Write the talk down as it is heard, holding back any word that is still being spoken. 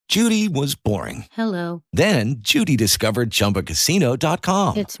Judy was boring. Hello. Then Judy discovered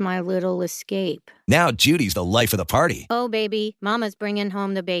ChumbaCasino.com. It's my little escape. Now Judy's the life of the party. Oh, baby, mama's bringing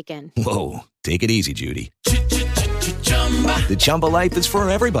home the bacon. Whoa, take it easy, Judy. The Chumba life is for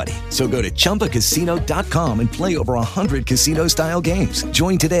everybody. So go to ChumbaCasino.com and play over 100 casino-style games.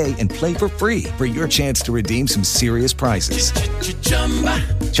 Join today and play for free for your chance to redeem some serious prizes.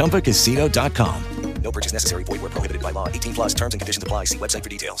 ChumbaCasino.com. No purchase necessary. Void where prohibited by law. 18 plus terms and conditions apply. See website for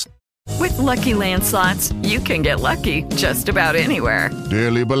details. With Lucky Land Slots, you can get lucky just about anywhere.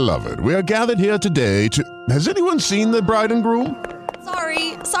 Dearly beloved, we are gathered here today to... Has anyone seen the bride and groom?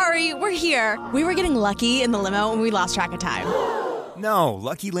 Sorry, we're here. We were getting lucky in the limo and we lost track of time. No,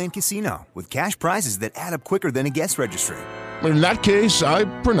 Lucky Land Casino, with cash prizes that add up quicker than a guest registry. In that case, I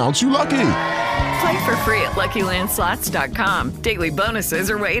pronounce you lucky. Play for free at LuckyLandSlots.com. Daily bonuses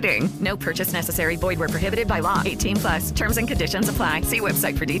are waiting. No purchase necessary. Void where prohibited by law. 18 plus. Terms and conditions apply. See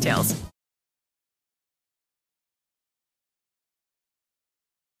website for details.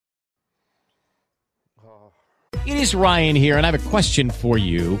 It is Ryan here, and I have a question for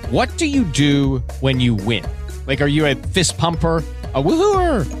you. What do you do when you win? Like, are you a fist pumper, a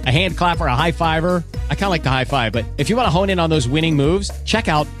woohooer, a hand clapper, a high fiver? I kind of like the high five, but if you want to hone in on those winning moves, check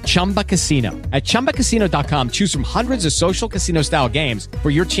out Chumba Casino. At ChumbaCasino.com, choose from hundreds of social casino-style games for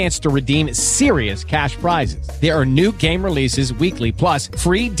your chance to redeem serious cash prizes. There are new game releases weekly, plus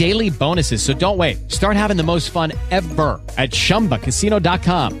free daily bonuses, so don't wait. Start having the most fun ever at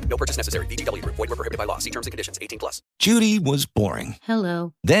ChumbaCasino.com. No purchase necessary. VGW. Void where prohibited by law. See terms and conditions. 18 plus. Judy was boring.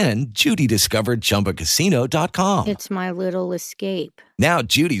 Hello. Then Judy discovered ChumbaCasino.com. It's my little escape. Now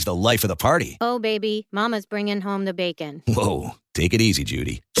Judy's the life of the party. Oh, baby, mama's bringing home the bacon. Whoa, take it easy,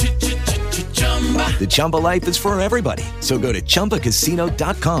 Judy. The Chumba life is for everybody. So go to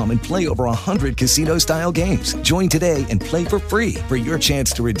ChumbaCasino.com and play over 100 casino-style games. Join today and play for free for your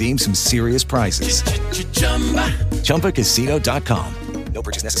chance to redeem some serious prizes. ChumbaCasino.com. No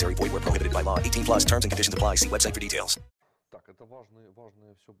purchase necessary. Void where prohibited by law. 18 plus terms and conditions apply. See website for details.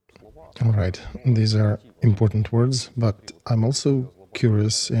 All right, these are important words, but I'm also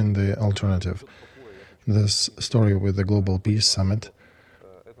curious in the alternative. This story with the Global Peace Summit,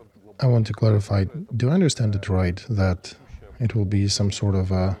 I want to clarify, do I understand it right that it will be some sort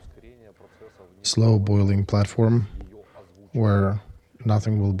of a slow boiling platform where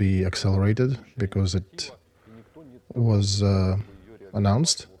nothing will be accelerated because it was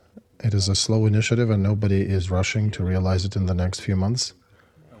announced? It is a slow initiative and nobody is rushing to realize it in the next few months.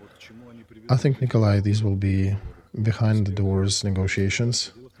 I think, Nikolai, these will be behind the doors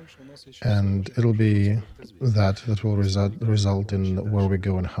negotiations, and it'll be that will result in where we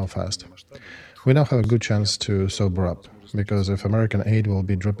go and how fast. We now have a good chance to sober up, because if American aid will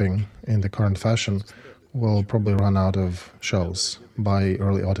be dripping in the current fashion, we'll probably run out of shells by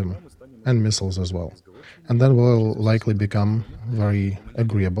early autumn, and missiles as well. And then we'll likely become very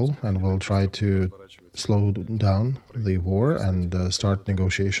agreeable, and we'll try to slow down the war and start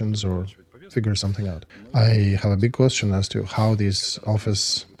negotiations or figure something out. I have a big question as to how these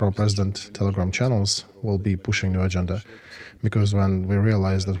Office Pro-President Telegram channels will be pushing the agenda, because when we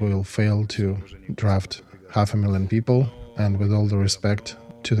realize that we will fail to draft 500,000 people, and with all the respect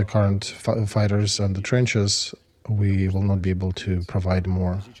to the current fighters and the trenches, we will not be able to provide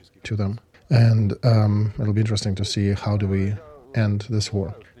more to them. And it'll be interesting to see how do we end this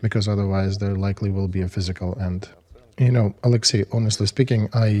war, because otherwise there likely will be a physical end. You know, Alexei, honestly speaking,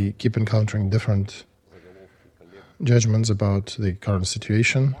 I keep encountering different judgments about the current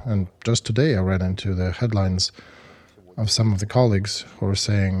situation, and just today I read into the headlines of some of the colleagues who are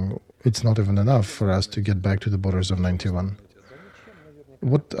saying it's not even enough for us to get back to the borders of 91.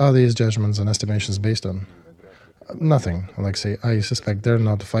 What are these judgments and estimations based on? Nothing, Alexei. I suspect they're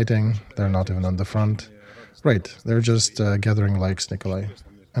not fighting, they're not even on the front. Right, they're just gathering likes, Nikolai.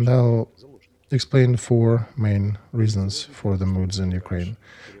 And I'll explain 4 main reasons for the moods in Ukraine.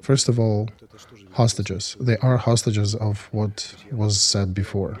 First of all, hostages. They are hostages of what was said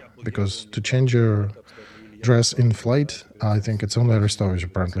before, because to change your dress in flight, I think it's only Arestovich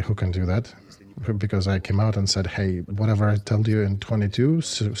apparently who can do that, because I came out and said, hey, whatever I told you in 22,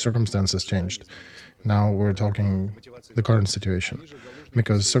 circumstances changed. Now we're talking the current situation,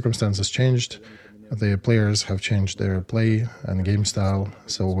 because circumstances changed, the players have changed their play and game style,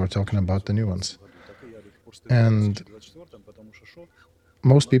 so we're talking about the new ones. And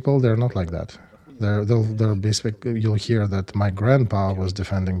most people, they're not like that. They're basically, you'll hear that my grandpa was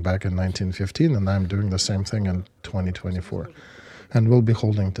defending back in 1915, and I'm doing the same thing in 2024, and will be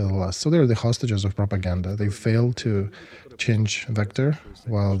holding till the last. So they're the hostages of propaganda. They fail to change vector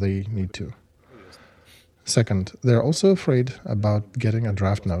while they need to. Second, they're also afraid about getting a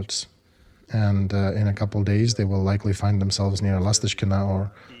draft notes. And in a couple days, they will likely find themselves near Lastishkina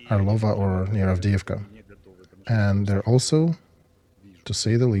or Arlova or near Avdiivka. And they're also, to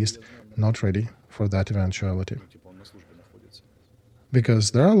say the least, not ready for that eventuality.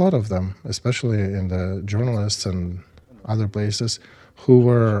 Because there are a lot of them, especially in the journalists and other places, who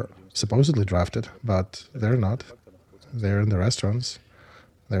were supposedly drafted, but they're not. They're in the restaurants.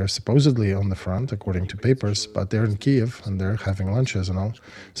 They're supposedly on the front, according to papers, but they're in Kiev and they're having lunches and all.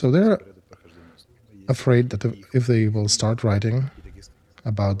 So they're afraid that if they will start writing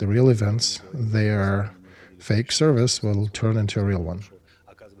about the real events, their fake service will turn into a real one.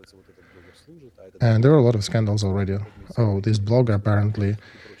 And there are a lot of scandals already. Oh, this blogger apparently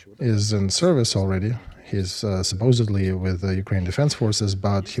is in service already. He's supposedly with the Ukraine Defense Forces,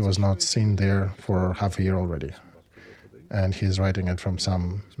 but he was not seen there for half a year already. And he's writing it from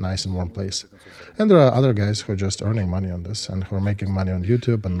some nice and warm place. And there are other guys who are just earning money on this and who are making money on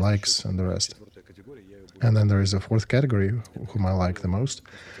YouTube and likes and the rest. And then there is a fourth category, whom I like the most.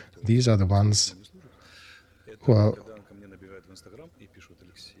 These are the ones who are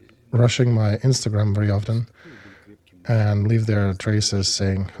rushing my Instagram very often and leave their traces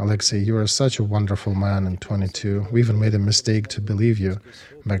saying, Alexei, you are such a wonderful man in 22. We even made a mistake to believe you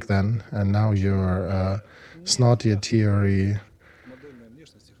back then. And now you're a snotty, teary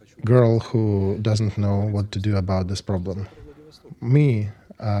girl who doesn't know what to do about this problem. Me,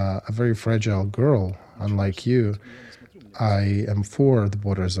 a very fragile girl, unlike you, I am for the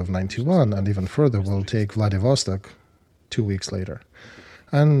borders of 91 and even further will take Vladivostok 2 weeks later.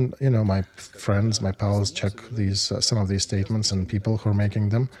 And, my friends, my pals check these some of these statements and people who are making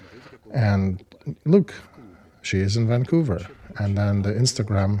them. And look, she is in Vancouver. And then the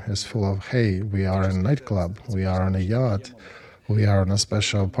Instagram is full of, hey, we are in a nightclub, we are on a yacht, we are on a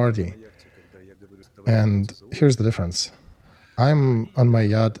special party. And here's the difference. I'm on my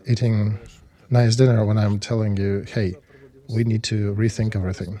yacht eating nice dinner when I'm telling you, hey, we need to rethink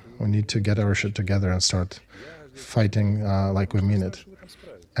everything. We need to get our shit together and start fighting like we mean it.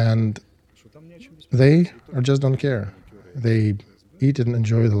 And they just don't care. They eat and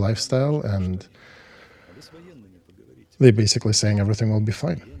enjoy the lifestyle, and they're basically saying everything will be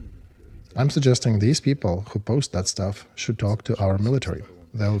fine. I'm suggesting these people who post that stuff should talk to our military.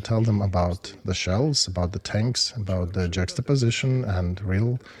 They'll tell them about the shells, about the tanks, about the juxtaposition and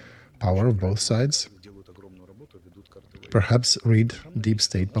real power of both sides. Perhaps read deep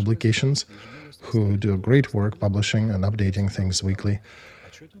state publications who do great work publishing and updating things weekly.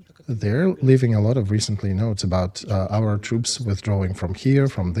 They're leaving a lot of recently notes about our troops withdrawing from here,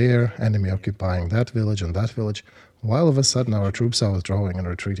 from there, enemy occupying that village and that village, while all of a sudden our troops are withdrawing and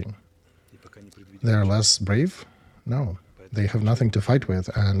retreating. They're less brave? No. They have nothing to fight with,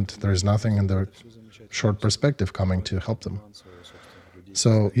 and there's nothing in the short perspective coming to help them.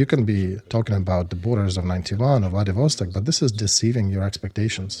 So you can be talking about the borders of 91 or Vladivostok, but this is deceiving your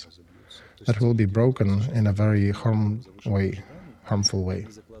expectations. That will be broken in a very harmful way.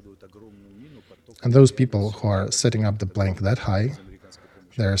 And those people who are setting up the plank that high,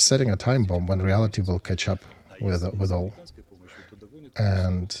 they're setting a time bomb when reality will catch up with all.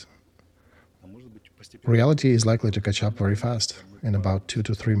 And reality is likely to catch up very fast, in about 2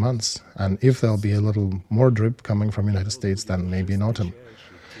 to 3 months. And if there'll be a little more drip coming from the United States, then maybe in autumn.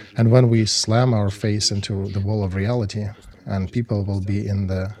 And when we slam our face into the wall of reality, and people will be in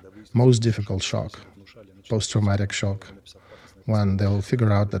the most difficult shock, post-traumatic shock, when they'll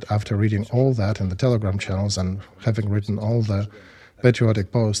figure out that after reading all that in the Telegram channels and having written all the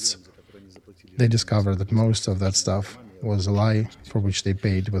patriotic posts, they discover that most of that stuff was a lie for which they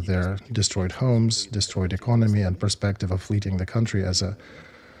paid with their destroyed homes, destroyed economy, and perspective of fleeing the country as a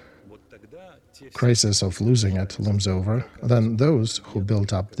crisis of losing it looms over. Then those who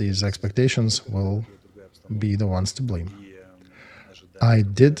built up these expectations will be the ones to blame. I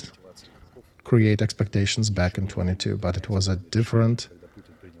did create expectations back in 22, but it was a different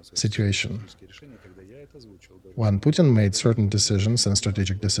situation. When Putin made certain decisions and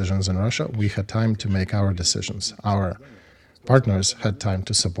strategic decisions in Russia, we had time to make our decisions. Our partners had time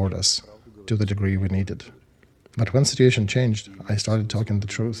to support us to the degree we needed. But when the situation changed, I started talking the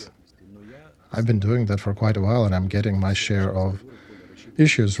truth. I've been doing that for quite a while, and I'm getting my share of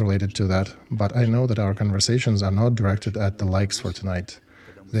issues related to that. But I know that our conversations are not directed at the likes for tonight.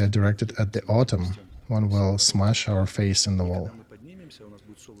 They are directed at the autumn, when we'll smash our face in the wall.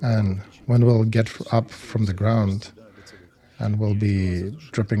 And when we'll get up from the ground and we'll be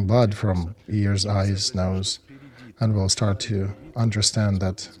dripping blood from ears, eyes, nose, and we'll start to understand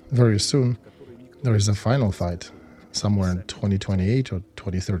that very soon there is a final fight, somewhere in 2028 or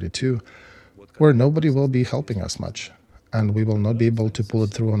 2032, where nobody will be helping us much, and we will not be able to pull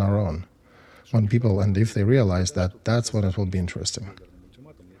it through on our own. When people, and if they realize that, that's when it will be interesting.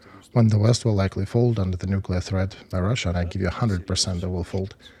 When the West will likely fold under the nuclear threat by Russia, and I give you 100% they will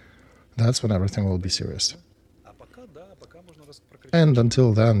fold, that's when everything will be serious. And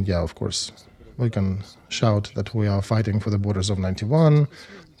until then, yeah, of course, we can shout that we are fighting for the borders of 91,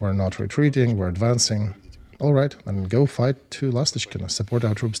 we're not retreating, we're advancing. All right, then go fight to Lastishkina, support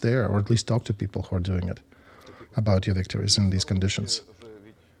our troops there, or at least talk to people who are doing it about your victories in these conditions.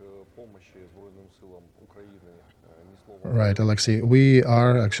 Right, Alexei, we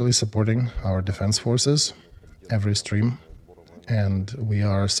are actually supporting our defense forces every stream, and we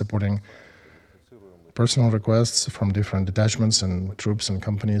are supporting personal requests from different detachments and troops and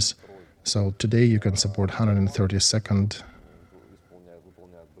companies. So today you can support 132nd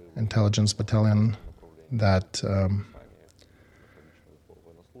Intelligence Battalion, that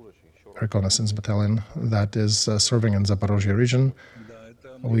reconnaissance battalion that is serving in Zaporozhye region.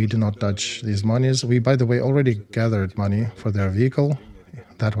 We do not touch these monies. We, by the way, already gathered money for their vehicle.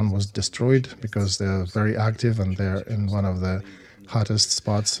 That one was destroyed because they're very active and they're in one of the hottest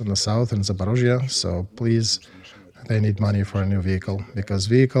spots in the south, in Zaporozhye. So please, they need money for a new vehicle, because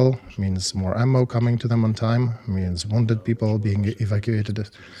vehicle means more ammo coming to them on time, means wounded people being evacuated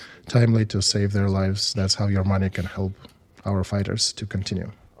timely to save their lives. That's how your money can help our fighters to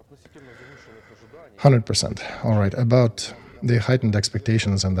continue. 100%. All right, about the heightened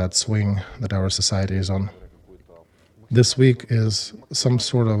expectations and that swing that our society is on. This week is some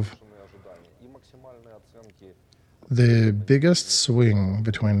sort of the biggest swing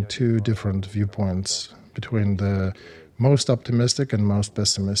between two different viewpoints, between the most optimistic and most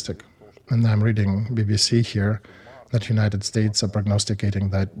pessimistic. And I'm reading BBC here that United States are prognosticating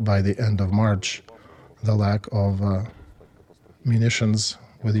that by the end of March, the lack of munitions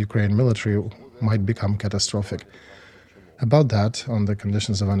with Ukraine military might become catastrophic. About that, on the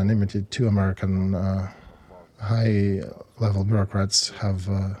conditions of anonymity, two American high-level bureaucrats have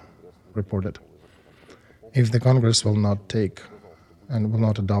reported. If the Congress will not take and will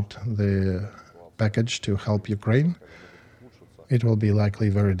not adopt the package to help Ukraine, it will be likely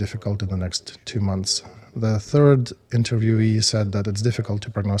very difficult in the next 2 months. The third interviewee said that it's difficult to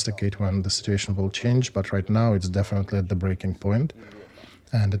prognosticate when the situation will change, but right now it's definitely at the breaking point,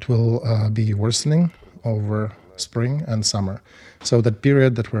 and it will be worsening over spring and summer. So that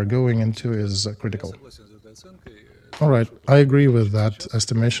period that we're going into is critical. All right, I agree with that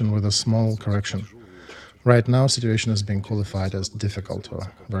estimation with a small correction. Right now, situation is being qualified as difficult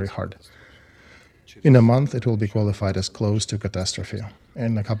or very hard. In a month, it will be qualified as close to catastrophe.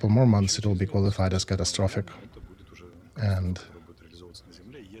 In a couple more months, it will be qualified as catastrophic. And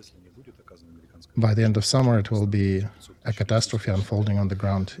by the end of summer, it will be a catastrophe unfolding on the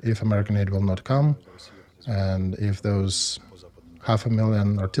ground if American aid will not come, and if those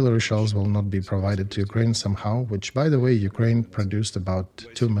 500,000 artillery shells will not be provided to Ukraine somehow, which, by the way, Ukraine produced about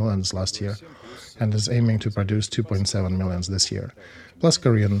 2 million last year and is aiming to produce 2.7 million this year, plus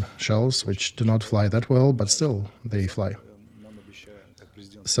Korean shells, which do not fly that well, but still they fly.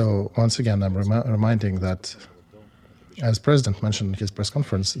 So once again, I'm reminding that, as President mentioned in his press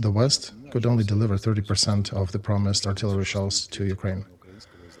conference, the West could only deliver 30% of the promised artillery shells to Ukraine.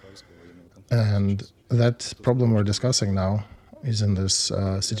 And that problem we're discussing now is in this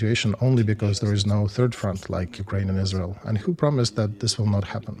situation only because there is no third front like Ukraine and Israel. And who promised that this will not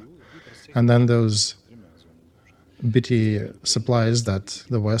happen? And then those bitty supplies that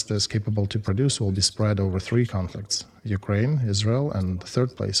the West is capable to produce will be spread over 3 conflicts: Ukraine, Israel, and the third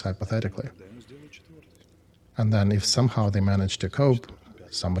place, hypothetically. And then if somehow they manage to cope,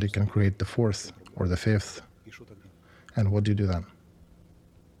 somebody can create the 4th or the 5th. And what do you do then?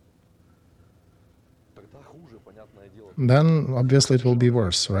 Then obviously it will be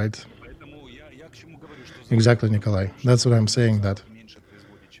worse, right? Exactly, Nikolai. That's what I'm saying, that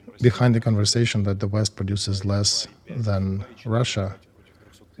behind the conversation that the West produces less than Russia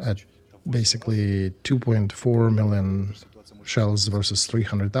at basically 2.4 million shells versus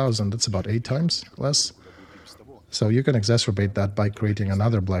 300,000, that's about 8 times less. So you can exacerbate that by creating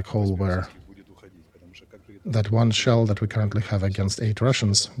another black hole where that one shell that we currently have against 8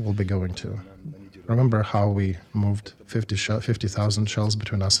 Russians will be going to. Remember how we moved 50,000 shells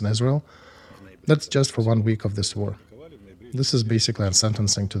between us and Israel? That's just for 1 week of this war. This is basically a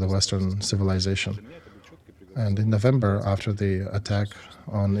sentencing to the Western civilization. And in November, after the attack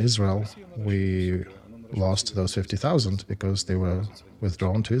on Israel, we lost those 50,000 because they were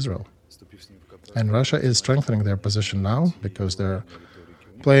withdrawn to Israel. And Russia is strengthening their position now because they're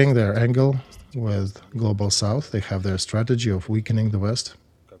playing their angle with Global South. They have their strategy of weakening the West.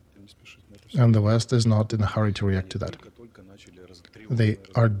 And the West is not in a hurry to react to that. They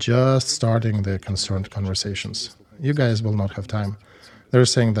are just starting the concerned conversations. You guys will not have time. They're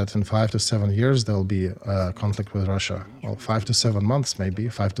saying that in 5 to 7 years there'll be a conflict with Russia. Well, 5 to 7 months maybe,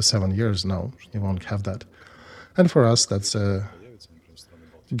 5 to 7 years, no, you won't have that. And for us, that's a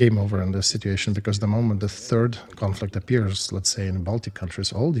game over in this situation, because the moment the third conflict appears, let's say in Baltic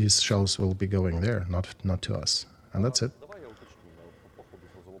countries, all these shells will be going there, not to us. And that's it.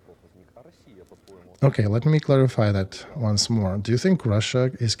 Okay, let me clarify that once more. Do you think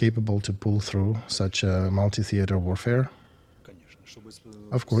Russia is capable to pull through such a multi-theater warfare?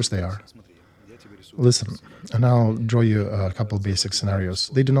 Of course they are. Listen, and I'll draw you a couple basic scenarios.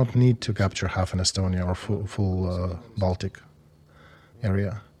 They do not need to capture half an Estonia or full Baltic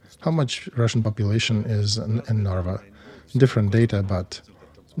area. How much Russian population is in Narva? Different data, but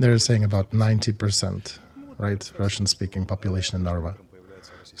they're saying about 90%, right? Russian-speaking population in Narva.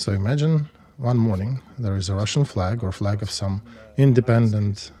 So imagine one morning there is a Russian flag or flag of some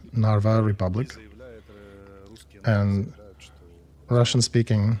independent Narva Republic, and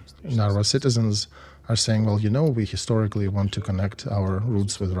Russian-speaking Narva citizens are saying, well, we historically want to connect our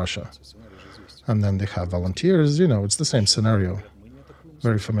roots with Russia. And then they have volunteers, it's the same scenario.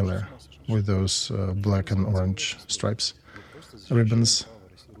 Very familiar with those black and orange stripes, ribbons.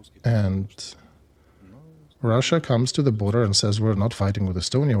 And Russia comes to the border and says, we're not fighting with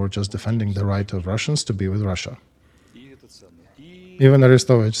Estonia, we're just defending the right of Russians to be with Russia. Even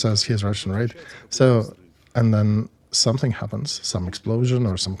Arestovich says he's Russian, right? So, and then something happens, some explosion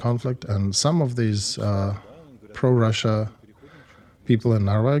or some conflict, and some of these pro-Russia people in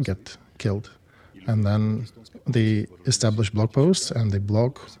Narva get killed. And then they establish block posts and they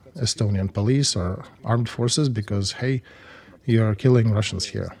block Estonian police or armed forces because, hey, you're killing Russians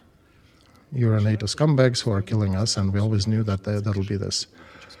here. You're NATO scumbags who are killing us, and we always knew that that'll be this.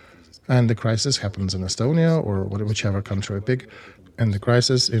 And the crisis happens in Estonia or whichever country we pick, and the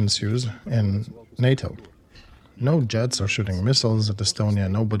crisis ensues in NATO. No jets are shooting missiles at Estonia,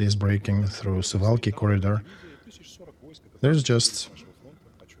 nobody is breaking through Suwalki corridor. There's just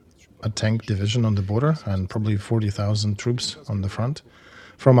a tank division on the border and probably 40,000 troops on the front,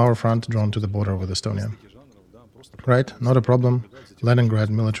 from our front drawn to the border with Estonia. Right? Not a problem. Leningrad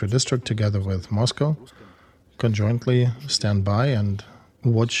military district together with Moscow conjointly stand by and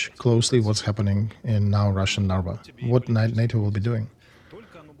watch closely what's happening in now Russian Narva. What NATO will be doing?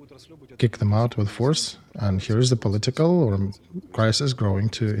 Kick them out with force, and here is the political or crisis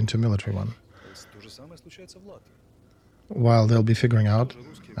growing into military one. While they'll be figuring out,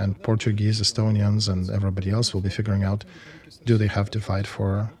 and Portuguese, Estonians, and everybody else will be figuring out, do they have to fight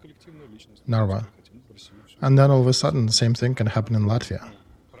for Narva? And then all of a sudden, the same thing can happen in Latvia.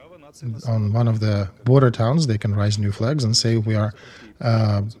 On one of the border towns, they can raise new flags and say, we are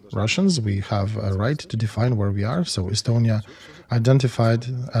Russians, we have a right to define where we are. So Estonia identified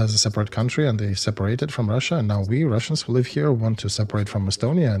as a separate country and they separated from Russia, and now we, Russians who live here, want to separate from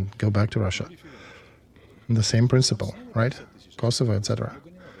Estonia and go back to Russia. The same principle, right? Kosovo, etc.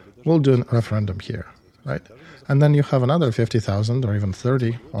 We'll do a referendum here, right? And then you have another 50,000 or even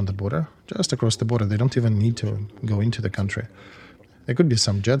 30 on the border, just across the border. They don't even need to go into the country. There could be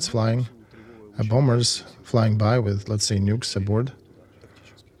some jets flying, bombers flying by with, let's say, nukes aboard.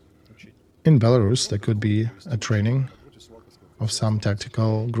 In Belarus, there could be a training of some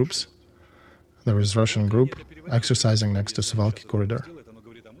tactical groups. There is a Russian group exercising next to Suwalki corridor.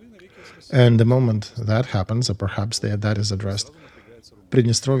 And the moment that happens, or perhaps that is addressed,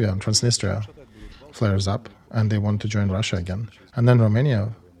 Pridnestrovia and Transnistria flares up and they want to join Russia again. And then Romania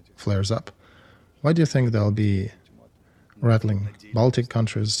flares up. Why do you think there'll be rattling Baltic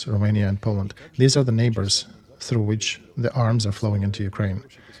countries, Romania and Poland? These are the neighbors through which the arms are flowing into Ukraine.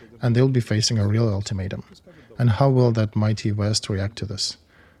 And they'll be facing a real ultimatum. And how will that mighty West react to this?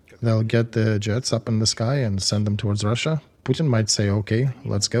 They'll get the jets up in the sky and send them towards Russia. Putin might say, okay,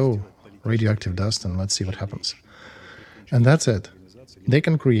 let's go, radioactive dust, and let's see what happens. And that's it. They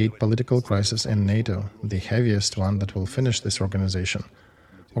can create political crisis in NATO, the heaviest one that will finish this organization,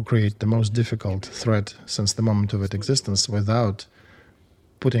 or create the most difficult threat since the moment of its existence without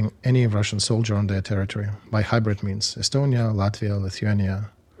putting any Russian soldier on their territory, by hybrid means, Estonia, Latvia, Lithuania,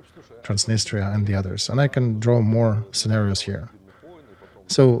 Transnistria, and the others. And I can draw more scenarios here.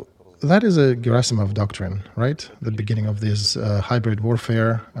 So that is a Gerasimov doctrine, right? The beginning of this hybrid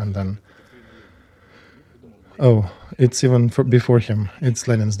warfare, and then, it's even before him, it's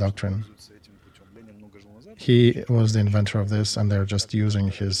Lenin's doctrine. He was the inventor of this, and they're just using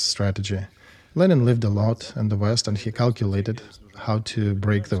his strategy. Lenin lived a lot in the West, and he calculated how to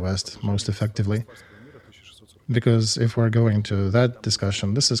break the West most effectively. Because if we're going to that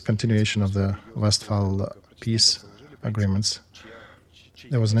discussion, this is continuation of the Westphal peace agreements.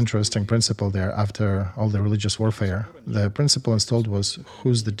 There was an interesting principle there after all the religious warfare. The principle installed was,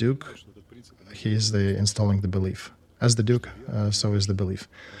 who's the duke? He is the installing the belief. As the duke, so is the belief.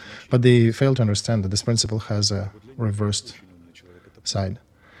 But they fail to understand that this principle has a reversed side.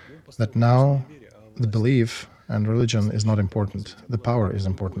 That now the belief and religion is not important. The power is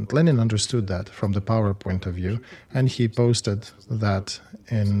important. Lenin understood that from the power point of view, and he posted that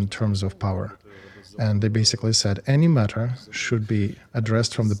in terms of power. And they basically said any matter should be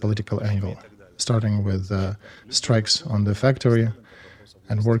addressed from the political angle, starting with strikes on the factory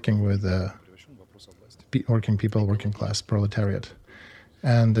and working with working people, working class, proletariat.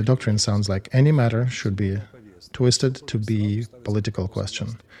 And the doctrine sounds like any matter should be twisted to be political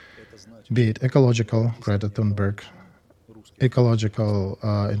question. Be it ecological, Greta Thunberg, ecological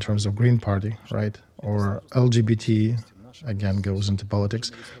in terms of Green Party, right? Or LGBT, again, goes into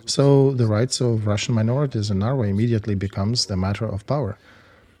politics. So the rights of Russian minorities in Norway immediately becomes the matter of power.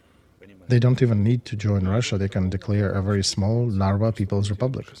 They don't even need to join Russia. They can declare a very small Narva People's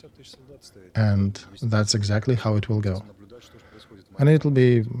Republic. And that's exactly how it will go. And it'll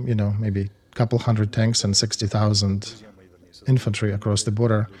be, maybe a couple hundred tanks and 60,000 infantry across the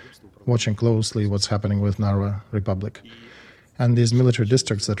border, watching closely what's happening with Narva Republic. And these military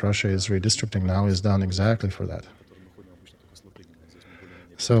districts that Russia is redistricting now is done exactly for that.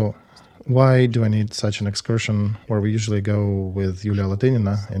 So why do I need such an excursion where we usually go with Yulia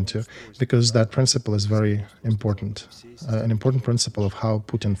Latynina into? Because that principle is very important, an important principle of how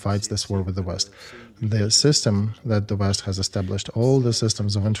Putin fights this war with the West. The system that the West has established, all the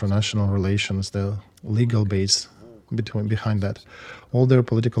systems of international relations, the legal base behind that, all their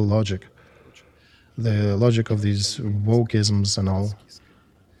political logic, the logic of these wokeisms and all,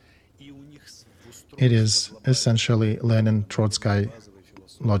 it is essentially Lenin-Trotsky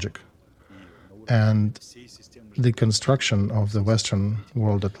logic. And the construction of the Western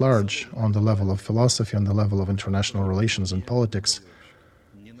world at large on the level of philosophy, on the level of international relations and politics,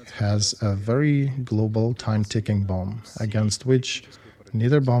 has a very global time-ticking bomb against which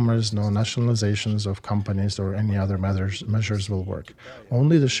neither bombers nor nationalizations of companies or any other measures will work.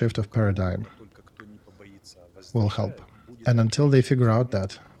 Only the shift of paradigm will help. And until they figure out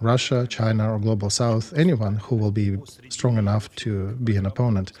that Russia, China, or Global South, anyone who will be strong enough to be an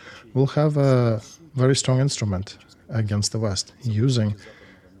opponent, will have a very strong instrument against the West, using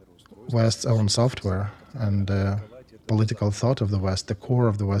West's own software and political thought of the West, the core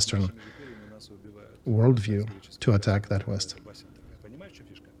of the Western worldview, to attack that West.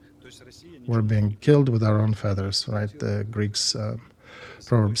 We're being killed with our own feathers, right? The Greeks'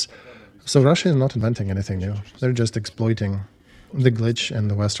 proverbs. So Russia is not inventing anything new. They're just exploiting the glitch in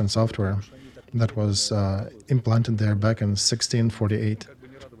the Western software that was implanted there back in 1648.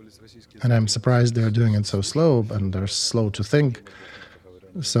 And I'm surprised they're doing it so slow, and they're slow to think,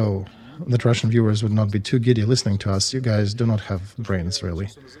 so that Russian viewers would not be too giddy listening to us. You guys do not have brains, really.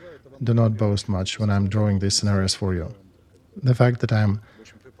 Do not boast much when I'm drawing these scenarios for you. The fact that I'm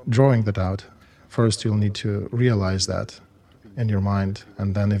drawing that out, first you'll need to realize that in your mind,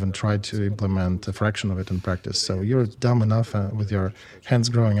 and then even try to implement a fraction of it in practice. So you're dumb enough with your hands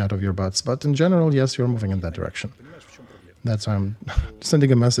growing out of your butts, but in general, yes, you're moving in that direction. That's why I'm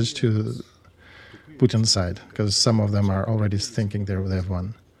sending a message to Putin's side, because some of them are already thinking they've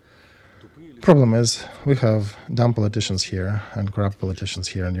won. Problem is, we have dumb politicians here and corrupt politicians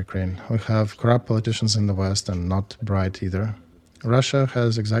here in Ukraine. We have corrupt politicians in the West and not bright either. Russia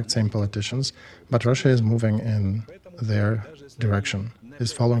has exact same politicians, but Russia is moving in their direction,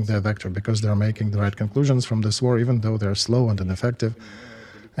 is following their vector, because they're making the right conclusions from this war, even though they're slow and ineffective,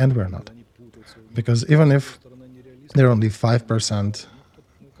 and we're not. Because even if they're only 5%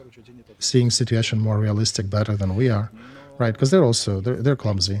 seeing situation more realistic, better than we are, right? Because they're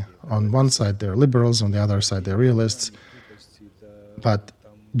clumsy. On one side they're liberals, on the other side they're realists, but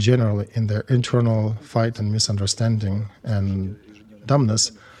generally in their internal fight and misunderstanding and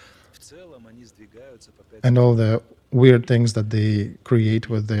dumbness and all the weird things that they create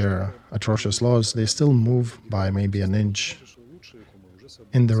with their atrocious laws, they still move by maybe an inch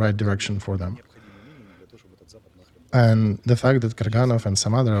in the right direction for them. And the fact that Kurganov and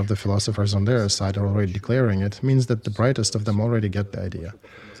some other of the philosophers on their side are already declaring it means that the brightest of them already get the idea.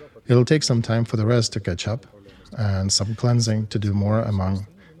 It'll take some time for the rest to catch up and some cleansing to do more among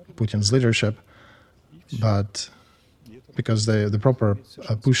Putin's leadership, but because the proper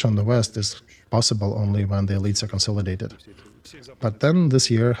push on the West is possible only when the elites are consolidated. But then this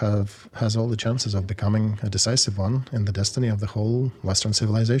year has all the chances of becoming a decisive one in the destiny of the whole Western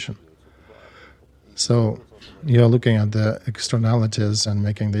civilization. So you're looking at the externalities and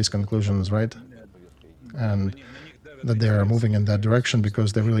making these conclusions, right? And that they are moving in that direction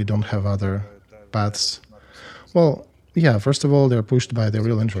because they really don't have other paths. Well, yeah, first of all, they're pushed by the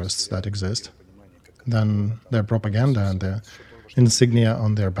real interests that exist. Then their propaganda and the insignia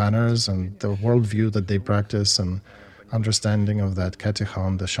on their banners and the worldview that they practice and understanding of that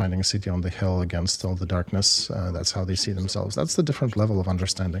Ketihon, the shining city on the hill against all the darkness. That's how they see themselves. That's the different level of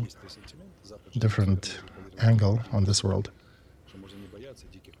understanding, different angle on this world.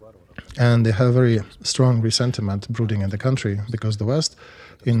 And they have a very strong resentment brooding in the country because the West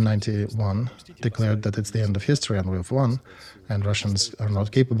in 91 declared that it's the end of history and we've won and Russians are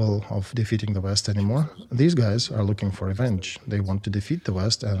not capable of defeating the West anymore. These guys are looking for revenge. They want to defeat the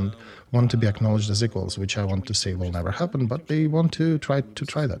West and want to be acknowledged as equals, which I want to say will never happen, but they want to try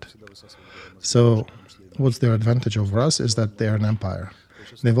that. So what's their advantage over us is that they're an empire.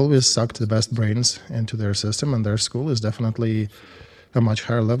 They've always sucked the best brains into their system, and their school is definitely a much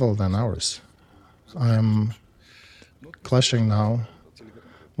higher level than ours. I'm clashing now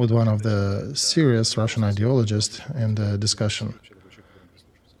with one of the serious Russian ideologists in the discussion.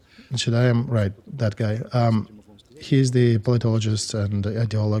 Right, that guy. He's the politologist and the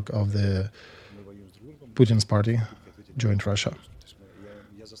ideologue of the Putin's party, Joint Russia.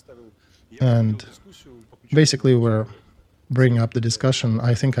 And basically we're bringing up the discussion.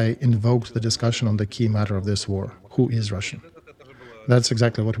 I think I invoked the discussion on the key matter of this war. Who is Russian? That's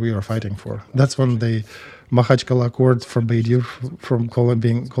exactly what we are fighting for. That's when the Makhachkala court forbade you from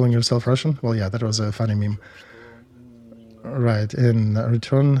calling yourself Russian. Well, yeah, that was a funny meme. Right. In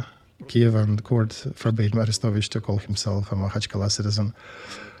return, Kievan court forbade Arestovich to call himself a Makhachkala citizen.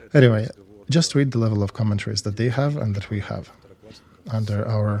 Anyway, just read the level of commentaries that they have and that we have under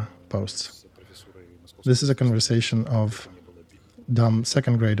our posts. This is a conversation of dumb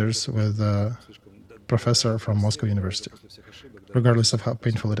second graders with a professor from Moscow University, regardless of how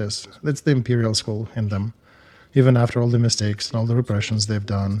painful it is. It's the imperial school in them. Even after all the mistakes and all the repressions they've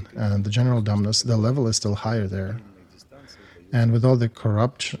done and the general dumbness, the level is still higher there. And with all the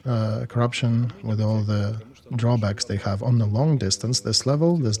corruption, with all the drawbacks they have on the long distance, this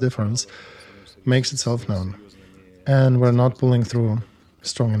level, this difference, makes itself known. And we're not pulling through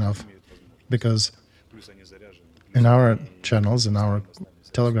strong enough because in our channels, in our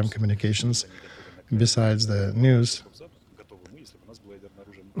Telegram communications, besides the news,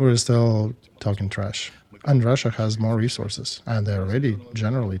 we're still talking trash. And Russia has more resources, and they're ready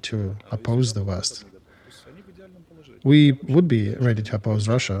generally to oppose the West. We would be ready to oppose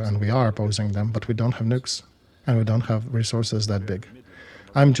Russia, and we are opposing them, but we don't have nukes, and we don't have resources that big.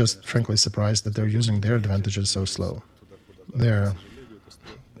 I'm just frankly surprised that they're using their advantages so slow. They're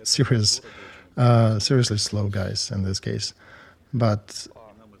seriously slow guys in this case. But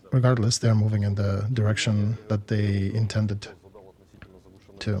regardless, they're moving in the direction that they intended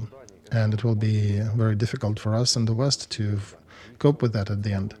to. And it will be very difficult for us in the West to cope with that at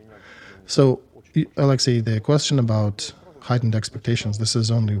the end. So, Alexei, the question about heightened expectations, this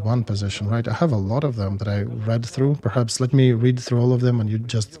is only one position, right? I have a lot of them that I read through. Perhaps let me read through all of them and you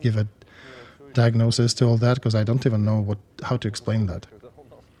just give a diagnosis to all that, because I don't even know how to explain that.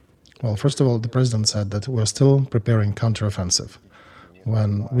 Well, first of all, the president said that we're still preparing counteroffensive.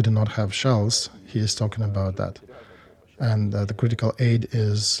 When we do not have shells, he is talking about that. And the critical aid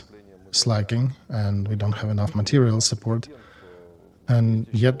is slacking, and we don't have enough material support. And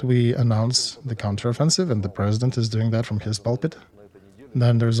yet we announce the counteroffensive, and the president is doing that from his pulpit.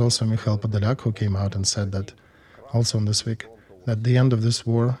 Then there's also Mikhail Podolyak, who came out and said that, also in this week, that the end of this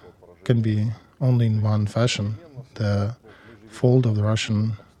war can be only in one fashion: the fold of the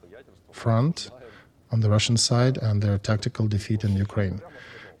Russian front on the Russian side and their tactical defeat in Ukraine.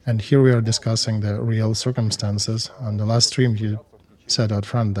 And here we are discussing the real circumstances. On the last stream, you said out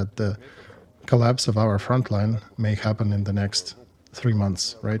front that the collapse of our front line may happen in the next 3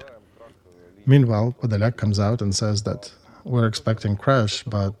 months, right? Meanwhile, Podolyak comes out and says that we're expecting crash,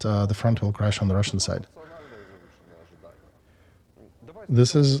 but the front will crash on the Russian side.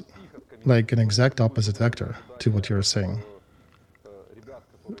 This is like an exact opposite vector to what you're saying.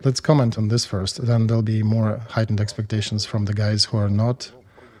 Let's comment on this first, then there'll be more heightened expectations from the guys who are not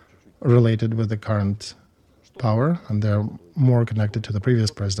related with the current power, and they're more connected to the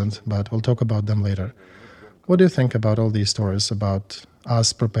previous president, but we'll talk about them later. What do you think about all these stories about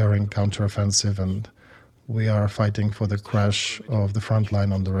us preparing counteroffensive and we are fighting for the crash of the front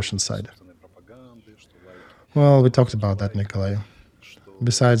line on the Russian side? Well, we talked about that, Nikolai.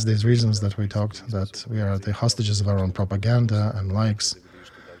 Besides these reasons that we talked, that we are the hostages of our own propaganda and likes,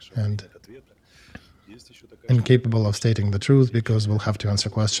 and incapable of stating the truth because we'll have to answer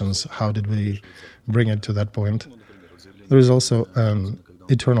questions. How did we bring it to that point? There is also an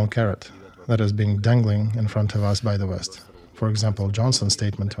eternal carrot that is being dangling in front of us by the West. For example, Johnson's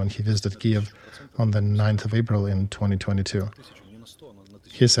statement when he visited Kiev on the 9th of April in 2022.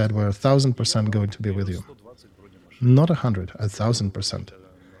 He said, we're 1,000% going to be with you. Not 100, 1,000%.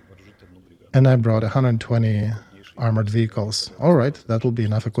 And I brought 120 armored vehicles. All right, that will be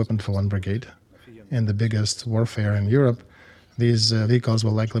enough equipment for one brigade. In the biggest warfare in Europe, these vehicles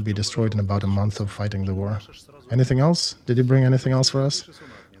will likely be destroyed in about a month of fighting the war. Anything else? Did you bring anything else for us?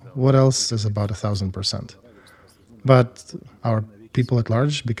 What else is about 1,000%? But our people at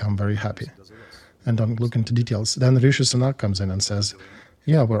large become very happy and don't look into details. Then Rishi Sunak comes in and says,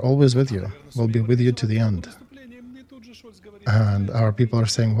 yeah, we're always with you. We'll be with you to the end. And our people are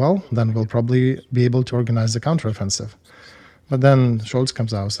saying, well, then we'll probably be able to organize the counteroffensive. But then Scholz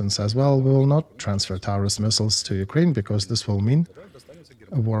comes out and says, well, we will not transfer Taurus missiles to Ukraine because this will mean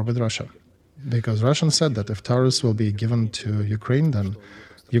a war with Russia. Because Russians said that if Taurus will be given to Ukraine, then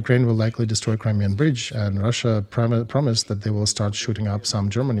Ukraine will likely destroy Crimean Bridge, and Russia promised that they will start shooting up some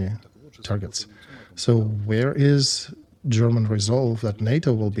Germany targets. So where is German resolve that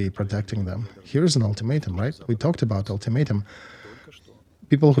NATO will be protecting them? Here's an ultimatum, right? We talked about ultimatum.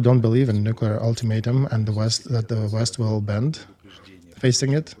 People who don't believe in nuclear ultimatum and the West will bend,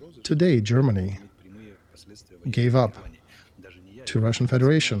 facing it, today Germany gave up to Russian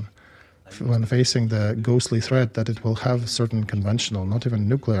Federation when facing the ghostly threat that it will have certain conventional, not even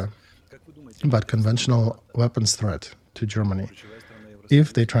nuclear, but conventional weapons threat to Germany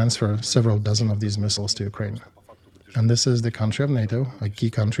if they transfer several dozen of these missiles to Ukraine. And this is the country of NATO, a key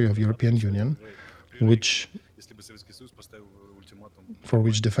country of European Union, for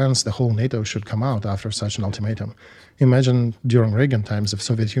which defense the whole NATO should come out after such an ultimatum. Imagine during Reagan times if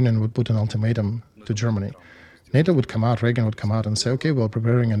Soviet Union would put an ultimatum to Germany. NATO would come out, Reagan would come out and say, okay, we're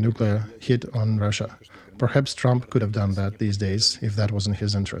preparing a nuclear hit on Russia. Perhaps Trump could have done that these days if that wasn't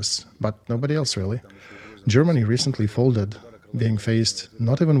his interests, but nobody else really. Germany recently folded, being faced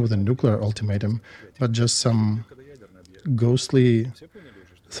not even with a nuclear ultimatum, but just some ghostly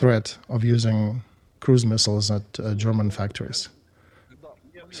threat of using cruise missiles at German factories.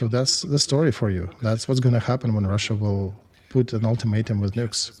 So that's the story for you. That's what's going to happen when Russia will put an ultimatum with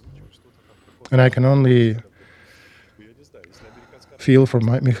nukes. And I can only feel for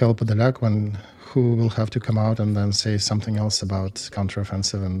Mikhail Podolyak who will have to come out and then say something else about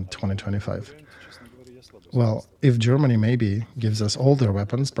counteroffensive in 2025. Well, if Germany maybe gives us all their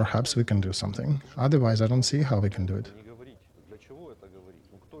weapons, perhaps we can do something. Otherwise, I don't see how we can do it.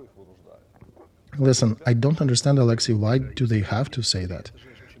 Listen, I don't understand, Alexei, why do they have to say that?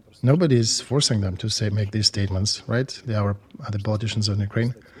 Nobody is forcing them to make these statements, right? They are the politicians in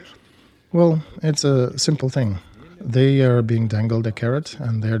Ukraine. Well, it's a simple thing. They are being dangled a carrot,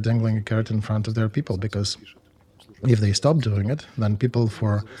 and they're dangling a carrot in front of their people, because if they stop doing it, then people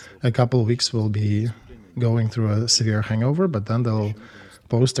for a couple of weeks will be going through a severe hangover, but then they'll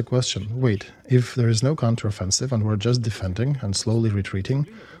pose the question, wait, if there is no counteroffensive and we're just defending and slowly retreating,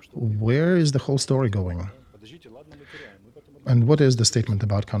 where is the whole story going? And what is the statement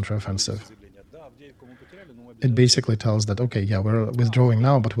about counteroffensive? It basically tells that, okay, yeah, we're withdrawing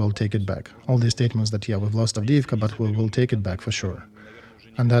now, but we'll take it back. All these statements that, yeah, we've lost Avdiivka, but we'll take it back for sure.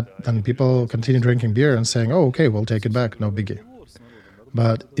 And that then people continue drinking beer and saying, oh, okay, we'll take it back, no biggie.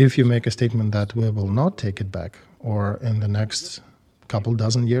 But if you make a statement that we will not take it back, or in the next couple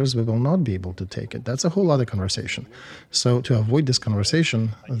dozen years we will not be able to take it, that's a whole other conversation. So to avoid this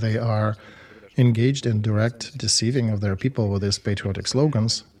conversation, they are engaged in direct deceiving of their people with these patriotic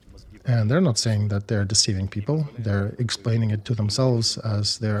slogans. And they're not saying that they're deceiving people. They're explaining it to themselves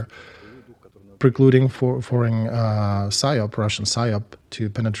as they're precluding foreign PSYOP, Russian PSYOP, to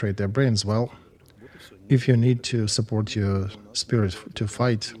penetrate their brains. Well, if you need to support your spirit to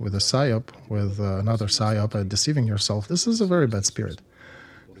fight with a PSYOP, with another PSYOP, and deceiving yourself, this is a very bad spirit.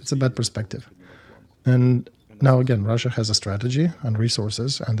 It's a bad perspective. And now again, Russia has a strategy and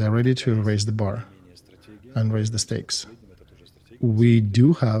resources, and they're ready to raise the bar and raise the stakes. We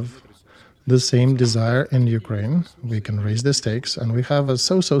do have the same desire in Ukraine. We can raise the stakes, and we have a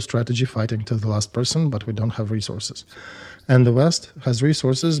so-so strategy fighting to the last person, but we don't have resources. And the West has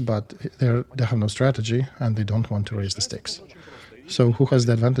resources, but they have no strategy, and they don't want to raise the stakes. So who has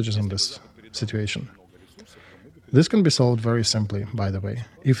the advantages in this situation? This can be solved very simply, by the way.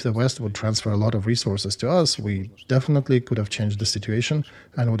 If the West would transfer a lot of resources to us, we definitely could have changed the situation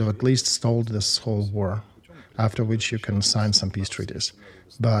and would have at least stalled this whole war, after which you can sign some peace treaties.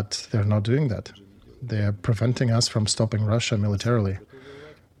 But they're not doing that. They're preventing us from stopping Russia militarily.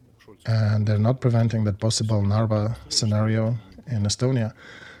 and they're not preventing that possible Narva scenario in Estonia,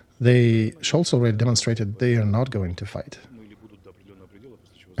 Scholz already demonstrated they are not going to fight.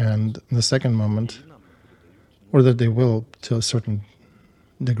 And the second moment, or that they will to a certain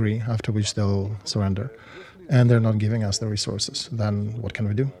degree, after which they'll surrender, and they're not giving us the resources, then what can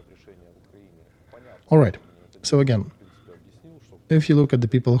we do? All right, so again, if you look at the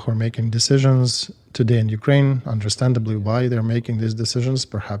people who are making decisions today in Ukraine, understandably why they're making these decisions,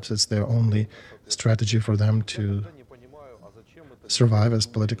 perhaps it's their only strategy for them to survive as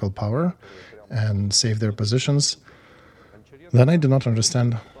political power and save their positions, then I do not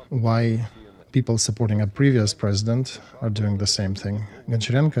understand why people supporting a previous president are doing the same thing.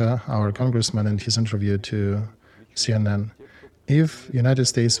 Goncharenko, our congressman, in his interview to CNN, if United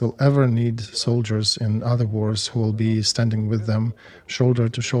States will ever need soldiers in other wars who will be standing with them shoulder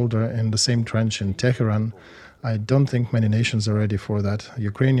to shoulder in the same trench in Tehran, I don't think many nations are ready for that.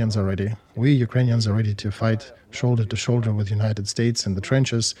 Ukrainians are ready. We Ukrainians are ready to fight shoulder to shoulder with United States in the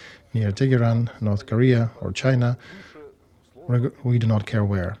trenches near Tehran, North Korea, or China. We do not care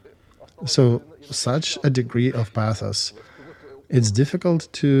where. So such a degree of pathos, it's difficult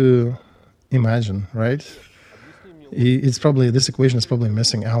to imagine, right? This equation is probably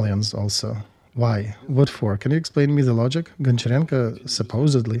missing aliens also. Why? What for? Can you explain me the logic? Goncharenko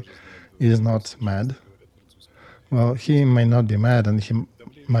supposedly is not mad. Well, he may not be mad, and he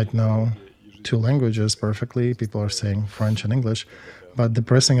might know 2 languages perfectly. People are saying French and English, but the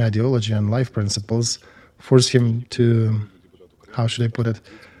pressing ideology and life principles force him to, how should I put it,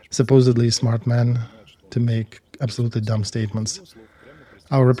 supposedly smart man to make absolutely dumb statements.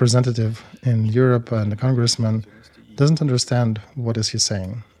 Our representative in Europe and the congressman doesn't understand what is he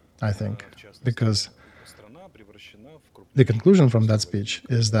saying, I think, because the conclusion from that speech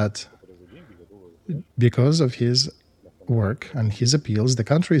is that because of his work and his appeals, the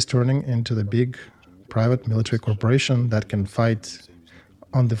country is turning into the big private military corporation that can fight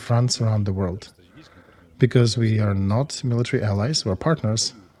on the fronts around the world. Because we are not military allies, we're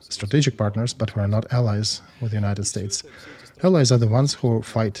partners, strategic partners, but we're not allies with the United States. Allies are the ones who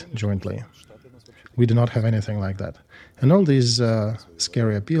fight jointly. We do not have anything like that. And all these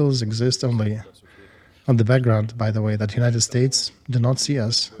scary appeals exist only on the background, by the way, that the United States do not see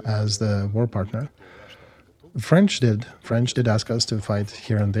us as the war partner. French did ask us to fight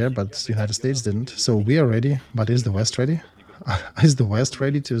here and there, but the United States didn't. So we are ready, but is the West ready? Is the West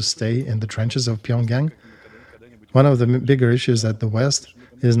ready to stay in the trenches of Pyongyang? One of the bigger issues is that the West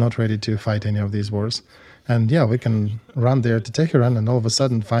is not ready to fight any of these wars. And yeah, we can run there to Tehran and all of a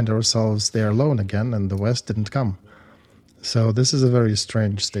sudden find ourselves there alone again, and the West didn't come. So this is a very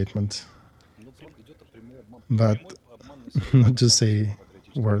strange statement, but not to say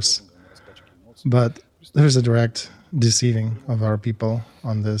worse. But there's a direct deceiving of our people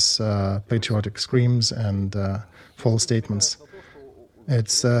on this patriotic screams and false statements.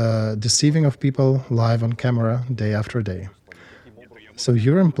 It's deceiving of people live on camera day after day. So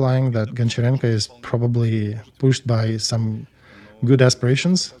you're implying that Goncharenko is probably pushed by some good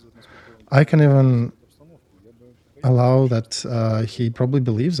aspirations? I can even allow that he probably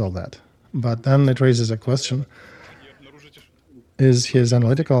believes all that. But then it raises a question. Is his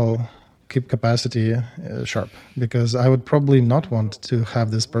analytical capacity sharp? Because I would probably not want to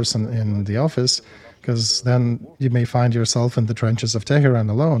have this person in the office, because then you may find yourself in the trenches of Tehran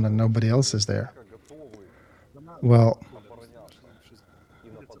alone and nobody else is there. Well,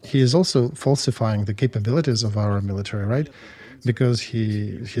 he is also falsifying the capabilities of our military, right? Because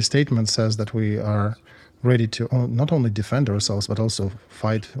his statement says that we are ready to not only defend ourselves, but also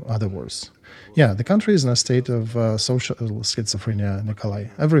fight other wars. Yeah, the country is in a state of social schizophrenia, Nikolai.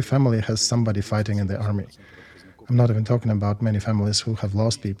 Every family has somebody fighting in the army. I'm not even talking about many families who have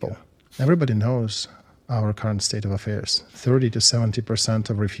lost people. Everybody knows our current state of affairs. 30 to 70%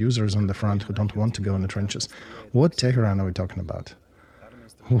 of refusers on the front who don't want to go in the trenches. What Tehran are we talking about?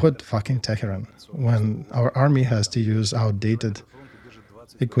 What fucking Tehran? When our army has to use outdated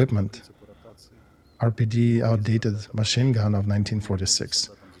equipment, RPD outdated machine gun of 1946.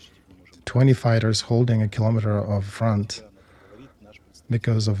 20 fighters holding a kilometer of front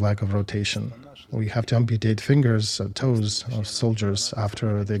because of lack of rotation. We have to amputate fingers or toes of soldiers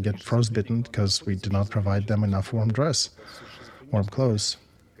after they get frostbitten because we do not provide them enough warm dress, warm clothes.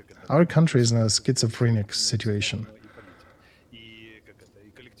 Our country is in a schizophrenic situation,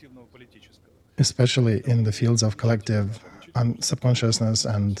 especially in the fields of collective subconsciousness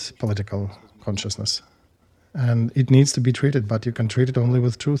and political consciousness. And it needs to be treated, but you can treat it only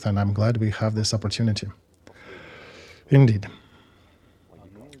with truth, and I'm glad we have this opportunity. Indeed.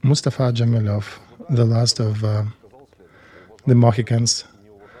 Mustafa Jamilov, the last of the Mohicans,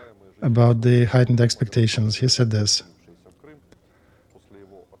 about the heightened expectations. He said this: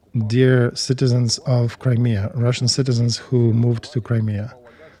 "Dear citizens of Crimea, Russian citizens who moved to Crimea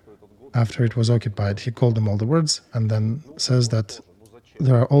after it was occupied," he called them all the words, and then says that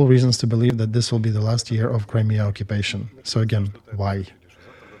there are all reasons to believe that this will be the last year of Crimea occupation. So again, why?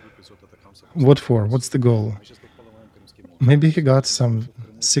 What for? What's the goal? Maybe he got some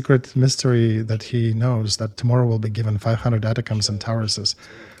secret mystery that he knows that tomorrow will be given 500 atoms and towers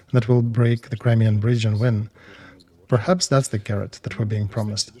that will break the Crimean bridge and win. Perhaps that's the carrot that we're being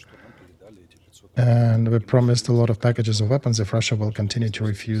promised. And we're promised a lot of packages of weapons if Russia will continue to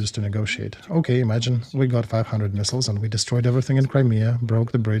refuse to negotiate. Okay, imagine we got 500 missiles and we destroyed everything in Crimea,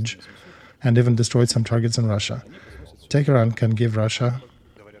 broke the bridge, and even destroyed some targets in Russia. Tehran can give Russia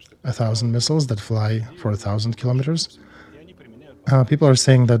 1,000 missiles that fly for 1,000 kilometers. People are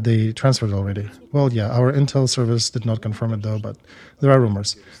saying that they transferred already. Well, yeah, our intel service did not confirm it though, but there are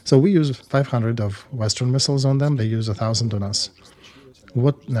rumors. So we use 500 of Western missiles on them, they use 1,000 on us.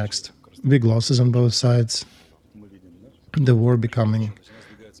 What next? Big losses on both sides, the war becoming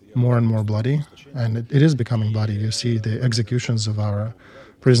more and more bloody, and it is becoming bloody. You see the executions of our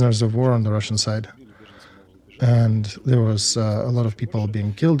prisoners of war on the Russian side. And there was a lot of people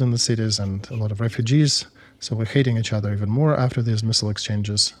being killed in the cities and a lot of refugees. So we're hating each other even more after these missile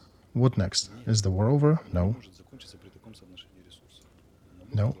exchanges. What next? Is the war over? No.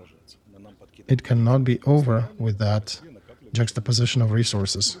 No. It cannot be over with that juxtaposition of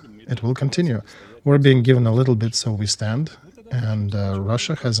resources. It will continue. We're being given a little bit, so we stand, and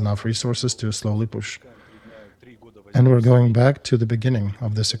Russia has enough resources to slowly push. And we're going back to the beginning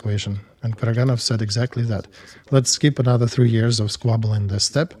of this equation. And Karaganov said exactly that. Let's skip another 3 years of squabbling this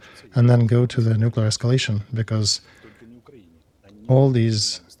step and then go to the nuclear escalation, because all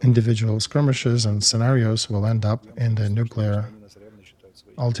these individual skirmishes and scenarios will end up in the nuclear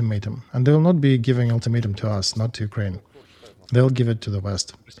ultimatum. And they will not be giving ultimatum to us, not to Ukraine. They'll give it to the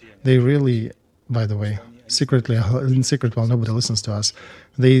West. They really, by the way, secretly, in secret, while nobody listens to us,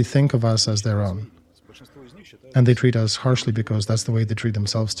 they think of us as their own. And they treat us harshly because that's the way they treat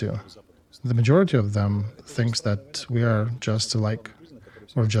themselves too. The majority of them thinks that we are just alike.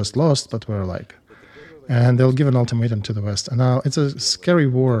 We're just lost, but we're alike. And they'll give an ultimatum to the West. And now it's a scary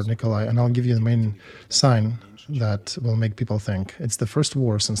war, Nikolai, and I'll give you the main sign that will make people think. It's the first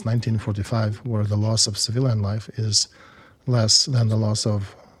war since 1945 where the loss of civilian life is less than the loss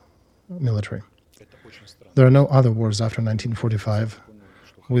of military. There are no other wars after 1945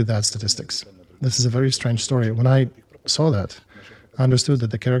 with that statistics. This is a very strange story. When I saw that, I understood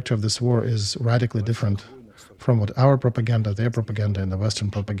that the character of this war is radically different from what our propaganda, their propaganda, and the Western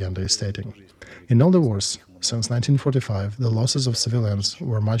propaganda is stating. In all the wars since 1945, the losses of civilians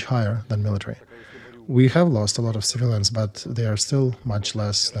were much higher than military. We have lost a lot of civilians, but they are still much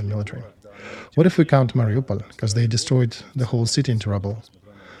less than military. What if we count Mariupol? Because they destroyed the whole city into rubble.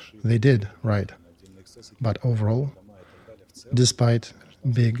 They did, right. But overall, despite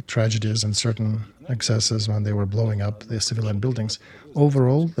big tragedies and certain excesses when they were blowing up the civilian buildings,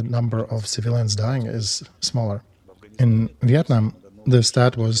 overall the number of civilians dying is smaller. In Vietnam, the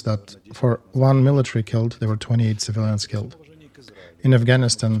stat was that for one military killed, there were 28 civilians killed. In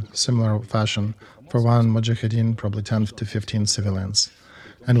Afghanistan, similar fashion, for one mujahideen, probably 10 to 15 civilians.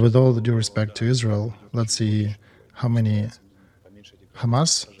 And with all the due respect to Israel, let's see how many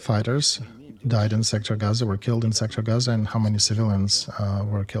Hamas fighters died in Sector Gaza, were killed in Sector Gaza, and how many civilians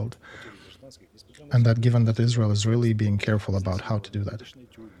were killed. And that given that Israel is really being careful about how to do that.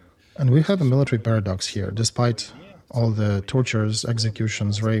 And we have a military paradox here. Despite all the tortures,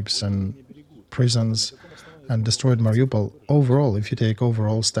 executions, rapes, and prisons, and destroyed Mariupol, overall, if you take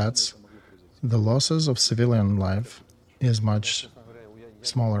overall stats, the losses of civilian life is much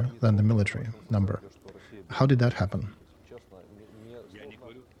smaller than the military number. How did that happen?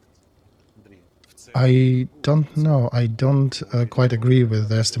 I don't know. I don't quite agree with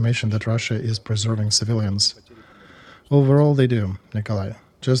the estimation that Russia is preserving civilians. Overall, they do, Nikolai,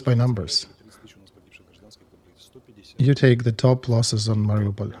 just by numbers. You take the top losses on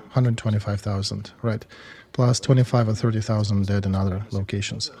Mariupol, 125,000, right, plus 25 or 30,000 dead in other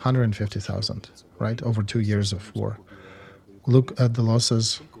locations, 150,000, right, over 2 years of war. Look at the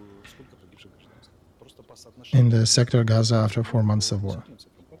losses in the Sector Gaza after 4 months of war.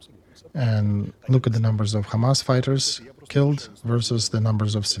 And look at the numbers of Hamas fighters killed versus the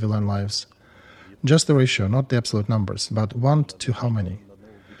numbers of civilian lives. Just the ratio, not the absolute numbers, but 1 to how many.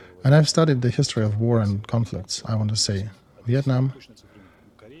 And I've studied the history of war and conflicts, I want to say. Vietnam,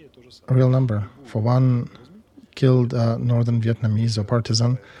 a real number. For one killed northern Vietnamese or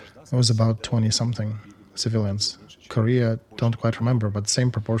partisan, it was about 20-something civilians Korea, don't quite remember, but same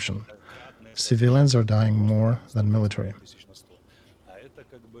proportion. Civilians are dying more than military.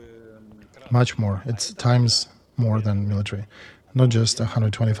 Much more. It's times more than military. Not just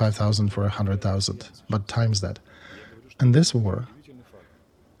 125,000 for 100,000, but times that. And this war,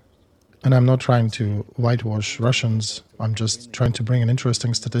 and I'm not trying to whitewash Russians, I'm just trying to bring in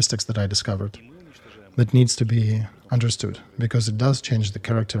interesting statistics that I discovered that needs to be understood, because it does change the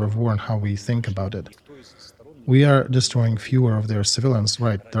character of war and how we think about it. We are destroying fewer of their civilians,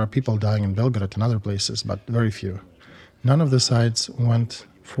 right? There are people dying in Belgrade and other places, but very few. None of the sides went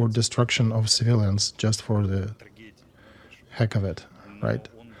for destruction of civilians just for the heck of it, right?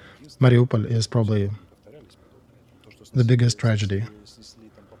 Mariupol is probably the biggest tragedy,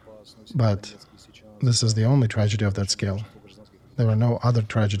 but this is the only tragedy of that scale. There were no other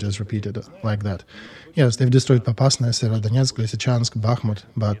tragedies repeated like that. Yes, they've destroyed Popasna, Severodonetsk, Lysychansk, Bakhmut,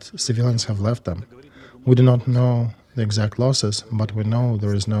 but civilians have left them. We do not know the exact losses, but we know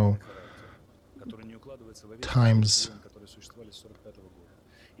there is no times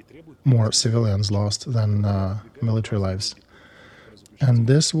more civilians lost than military lives. And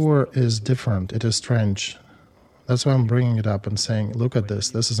this war is different. It is strange. That's why I'm bringing it up and saying, look at this.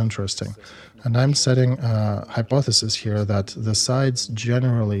 This is interesting. And I'm setting a hypothesis here that the sides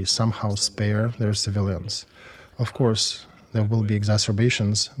generally somehow spare their civilians. Of course, there will be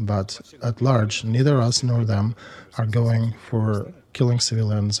exacerbations, but at large, neither us nor them are going for killing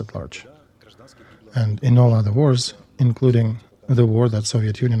civilians at large. And in all other wars, including the war that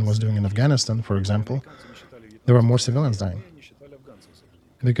Soviet Union was doing in Afghanistan, for example, there were more civilians dying.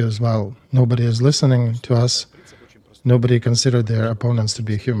 Because while nobody is listening to us, nobody considered their opponents to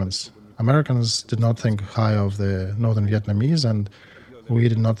be humans. Americans did not think high of the northern Vietnamese, and we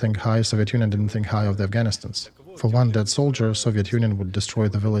did not think high, Soviet Union didn't think high of the Afghanistans. For one dead soldier, Soviet Union would destroy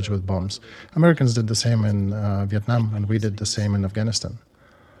the village with bombs. Americans did the same in Vietnam, and we did the same in Afghanistan.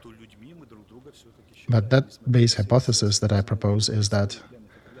 But that base hypothesis that I propose is that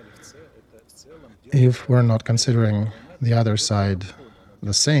if we're not considering the other side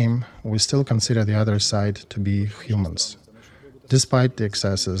the same, we still consider the other side to be humans. Despite the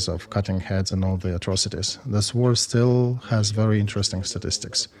excesses of cutting heads and all the atrocities, this war still has very interesting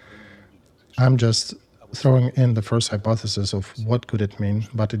statistics. I'm just throwing in the first hypothesis of what could it mean,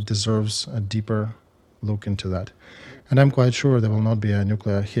 but it deserves a deeper look into that. And I'm quite sure there will not be a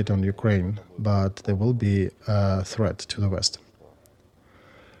nuclear hit on Ukraine, but there will be a threat to the West.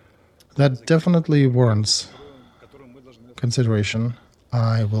 That definitely warrants consideration.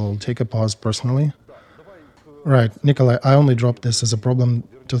 I will take a pause personally. Right, Nikolai, I only dropped this as a problem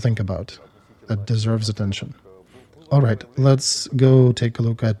to think about that deserves attention. All right, let's go take a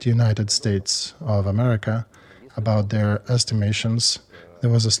look at the United States of America about their estimations. There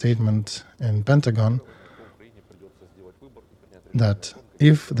was a statement in Pentagon that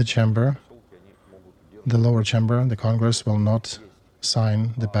if the chamber, the lower chamber, the Congress will not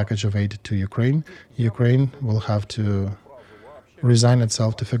sign the package of aid to Ukraine, Ukraine will have to resign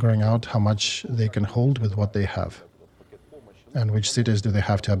itself to figuring out how much they can hold with what they have and which cities do they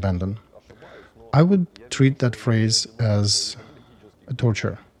have to abandon. I would treat that phrase as a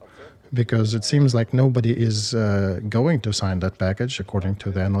torture because it seems like nobody is going to sign that package according to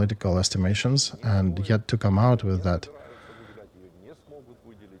the analytical estimations, and yet to come out with that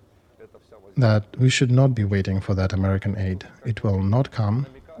we should not be waiting for that American aid. It will not come.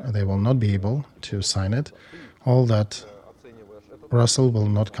 They will not be able to sign it. All that Russell will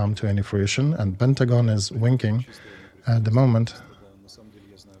not come to any fruition, and Pentagon is winking at the moment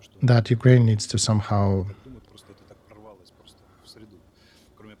that Ukraine needs to somehow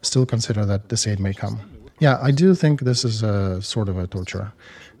still consider that this aid may come. Yeah, I do think this is a sort of a torture.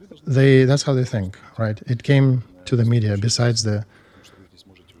 That's how they think, right? It came to the media. Besides the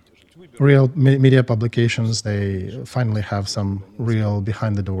real media publications, they finally have some real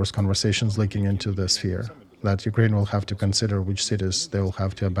behind-the-doors conversations leaking into the sphere that Ukraine will have to consider which cities they will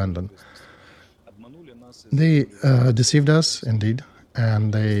have to abandon. They deceived us, indeed,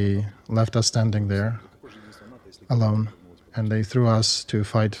 and they left us standing there alone, and they threw us to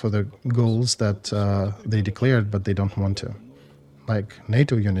fight for the goals that they declared, but they don't want to, like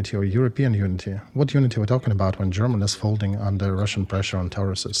NATO unity or European unity. What unity are we talking about when Germany is folding under Russian pressure on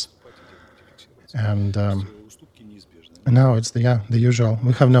Tauruses? And now it's the usual,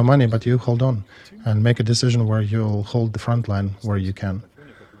 we have no money, but you hold on and make a decision where you'll hold the front line where you can.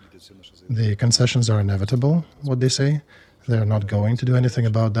 The concessions are inevitable, what they say. They're not going to do anything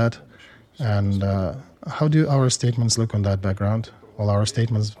about that. And how do our statements look on that background? Well, our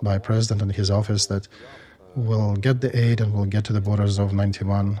statements by President and his office that we'll get the aid and we'll get to the borders of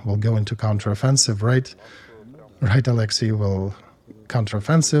 91, we'll go into counteroffensive, right? Right, Alexei, will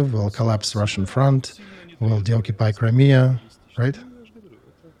counteroffensive, will collapse Russian front, will deoccupy Crimea, right?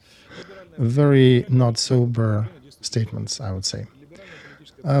 Very not sober statements, I would say.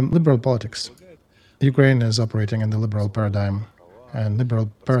 Liberal politics. Ukraine is operating in the liberal paradigm, and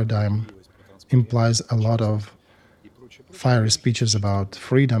liberal paradigm implies a lot of fiery speeches about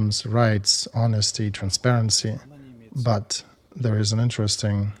freedoms, rights, honesty, transparency, but there is an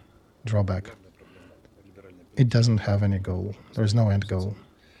interesting drawback. It doesn't have any goal. There's no end goal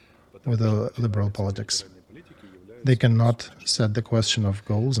with the liberal politics. They cannot set the question of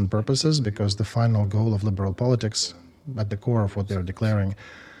goals and purposes because the final goal of liberal politics, at the core of what they're declaring,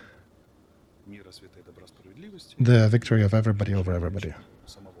 the victory of everybody over everybody,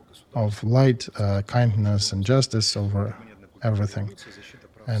 of light, kindness, and justice over everything,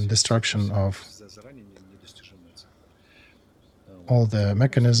 and destruction of all the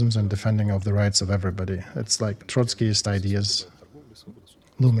mechanisms and defending of the rights of everybody. It's like Trotskyist ideas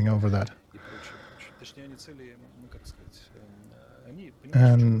looming over that.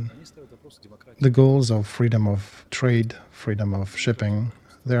 And the goals of freedom of trade, freedom of shipping,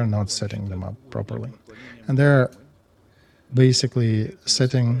 they're not setting them up properly. And they're basically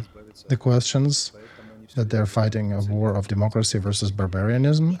setting the questions that they're fighting a war of democracy versus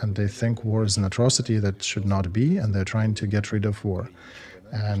barbarianism, and they think war is an atrocity that should not be, and they're trying to get rid of war.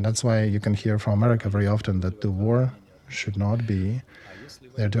 And that's why you can hear from America very often that the war should not be.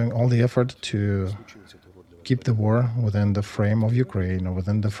 They're doing all the effort to keep the war within the frame of Ukraine or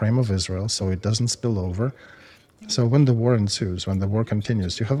within the frame of Israel so it doesn't spill over. So when the war ensues, when the war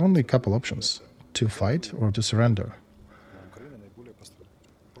continues, you have only a couple options: to fight or to surrender.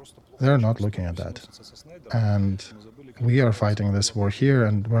 They're not looking at that. And we are fighting this war here,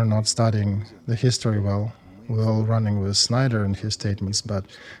 and we're not studying the history well. We're all running with Snyder and his statements, but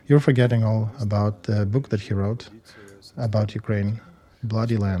you're forgetting all about the book that he wrote about Ukraine,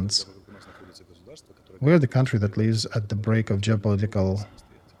 Bloody Lands. We're the country that lives at the break of geopolitical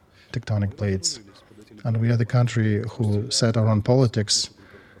tectonic plates, and we are the country who set our own politics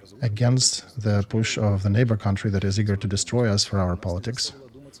against the push of the neighbor country that is eager to destroy us for our politics.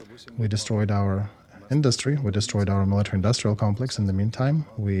 We destroyed our industry, we destroyed our military-industrial complex. In the meantime,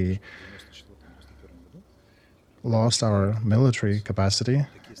 we lost our military capacity,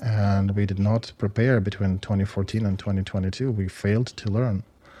 and we did not prepare between 2014 and 2022. We failed to learn,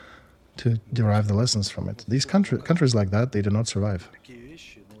 to derive the lessons from it. These countries like that, they do not survive.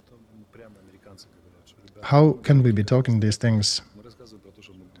 How can we be talking these things,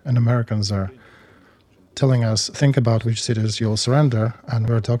 and Americans are telling us, think about which cities you'll surrender, and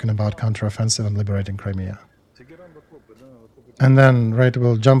we're talking about counteroffensive and liberating Crimea. And then, right,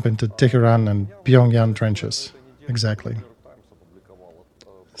 we'll jump into Tehran and Pyongyang trenches. Exactly.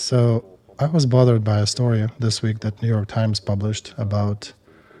 So I was bothered by a story this week that New York Times published about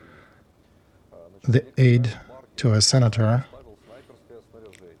the aide to a senator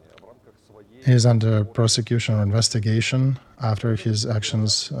is under prosecution or investigation after his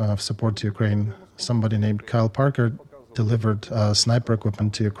actions of support to Ukraine. Somebody named Kyle Parker delivered sniper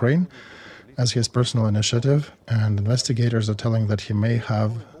equipment to Ukraine as his personal initiative, and investigators are telling that he may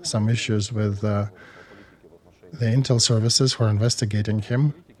have some issues with the intel services who are investigating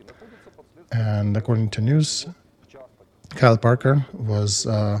him. And according to news, Kyle Parker was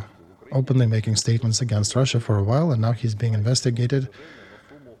openly making statements against Russia for a while, and now he's being investigated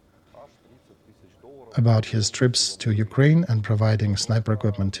about his trips to Ukraine and providing sniper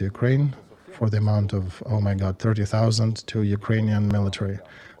equipment to Ukraine for the amount of, oh my God, 30,000 to Ukrainian military.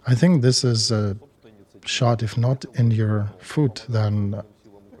 I think this is a shot, if not in your foot, then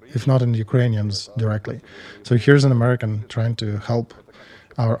if not in the Ukrainians directly. So here's an American trying to help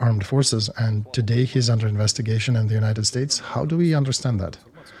our armed forces, and today he's under investigation in the United States. How do we understand that?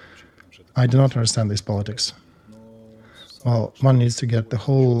 I do not understand these politics. Well, one needs to get the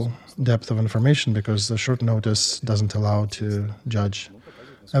whole depth of information because the short notice doesn't allow to judge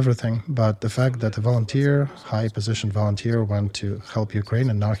everything. But the fact that a volunteer, high-positioned volunteer, went to help Ukraine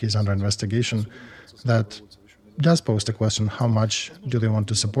and now he's under investigation, that does pose the question, how much do they want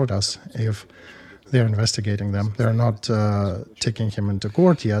to support us if they're investigating them? They're not taking him into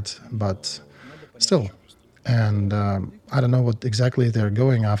court yet, but still. And I don't know what exactly they're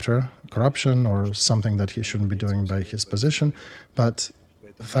going after, corruption or something that he shouldn't be doing by his position. But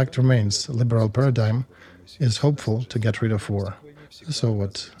the fact remains, liberal paradigm is hopeful to get rid of war. So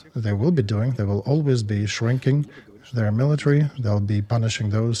what they will be doing, they will always be shrinking their military. They'll be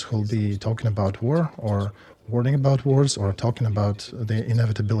punishing those who'll be talking about war or warning about wars or talking about the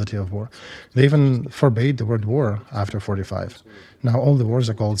inevitability of war. They even forbade the word war after 45. Now all the wars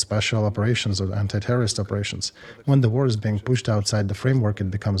are called special operations or anti-terrorist operations. When the war is being pushed outside the framework,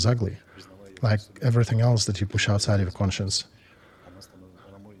 it becomes ugly, like everything else that you push outside of your conscience.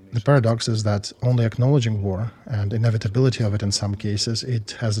 The paradox is that only acknowledging war and inevitability of it in some cases,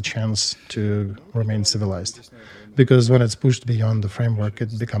 it has a chance to remain civilized. Because when it's pushed beyond the framework,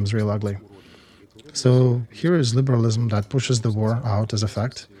 it becomes real ugly. So here is liberalism that pushes the war out as a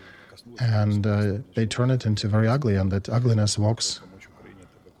fact, and they turn it into very ugly, and that ugliness walks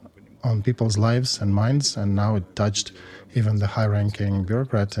on people's lives and minds, and now it touched even the high-ranking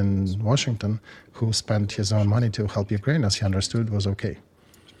bureaucrat in Washington who spent his own money to help Ukraine, as he understood was okay.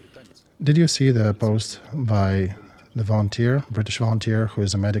 Did you see the post by the volunteer, British volunteer, who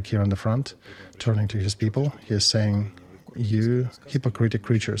is a medic here on the front, turning to his people? He is saying, "You hypocritic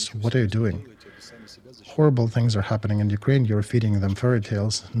creatures, what are you doing? Horrible things are happening in Ukraine. You're feeding them fairy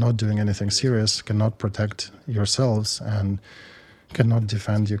tales, not doing anything serious, cannot protect yourselves, and cannot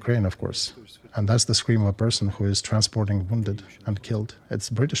defend Ukraine, of course." And that's the scream of a person who is transporting wounded and killed. It's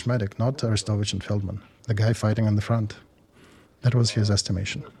British medic, not Arestovich and Feldman, the guy fighting on the front. That was his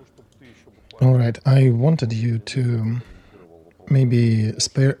estimation. All right, I wanted you to maybe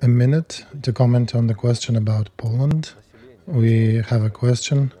spare a minute to comment on the question about Poland. We have a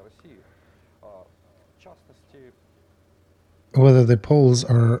question whether the Poles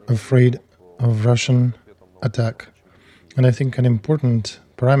are afraid of Russian attack. And I think an important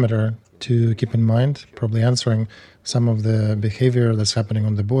parameter to keep in mind, probably answering some of the behavior that's happening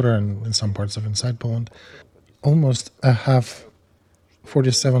on the border and in some parts of inside Poland, almost a half,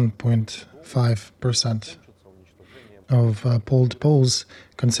 47.5% of polled Poles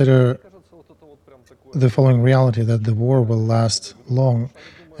consider the following reality, that the war will last long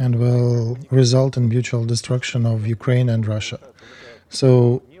and will result in mutual destruction of Ukraine and Russia.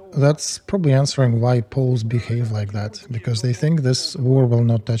 So that's probably answering why Poles behave like that, because they think this war will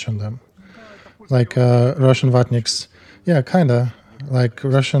not touch on them. Like Russian vatniks, yeah, kinda. Like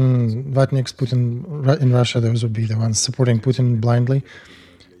Russian vatniks, Putin in Russia, those would be the ones supporting Putin blindly.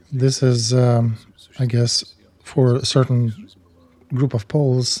 This is, I guess, for a certain group of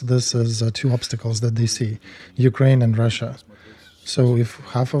Poles, this is two obstacles that they see, Ukraine and Russia. So if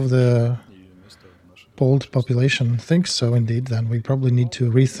half of the polled population thinks so indeed, then we probably need to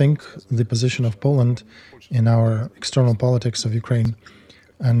rethink the position of Poland in our external politics of Ukraine.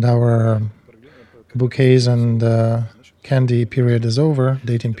 And our bouquets and candy period is over,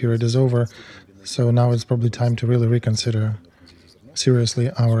 dating period is over. So now it's probably time to really reconsider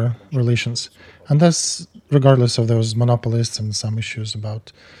seriously our relations. And that's regardless of those monopolists and some issues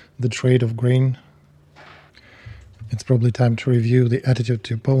about the trade of grain. It's probably time to review the attitude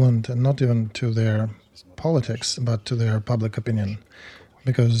to Poland, and not even to their politics, but to their public opinion.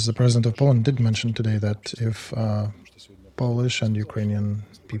 Because the president of Poland did mention today that if Polish and Ukrainian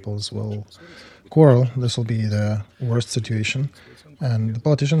peoples will quarrel, this will be the worst situation. And the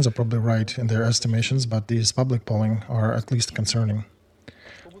politicians are probably right in their estimations, but these public polling are at least concerning.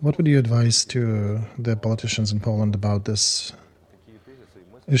 What would you advise to the politicians in Poland about this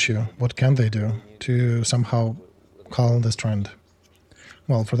issue? What can they do to somehow calm this trend?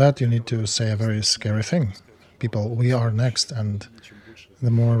 Well, for that you need to say a very scary thing. People, we are next, and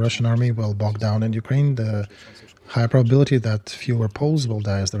the more Russian army will bog down in Ukraine, the higher probability that fewer Poles will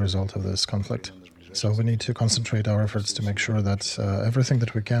die as the result of this conflict. So we need to concentrate our efforts to make sure that everything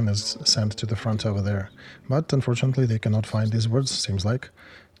that we can is sent to the front over there. But unfortunately, they cannot find these words, seems like.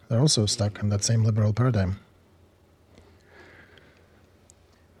 They're also stuck in that same liberal paradigm.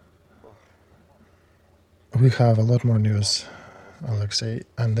 We have a lot more news, Alexei,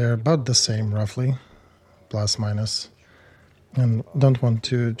 and they're about the same, roughly, plus minus. And don't want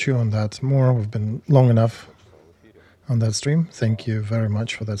to chew on that more. We've been long enough on that stream. Thank you very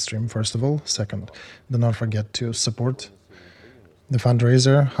much for that stream, first of all. Second, do not forget to support the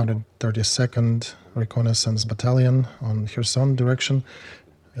fundraiser, 132nd Reconnaissance Battalion on Kherson direction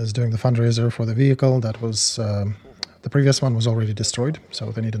is doing the fundraiser for the vehicle. That was, the previous one was already destroyed,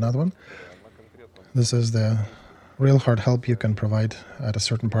 so they need another one. This is the real hard help you can provide at a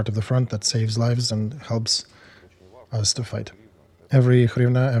certain part of the front that saves lives and helps us to fight. Every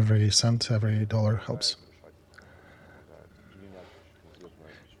hryvnia, every cent, every dollar helps.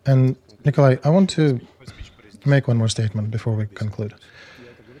 And Nikolai, I want to make one more statement before we conclude.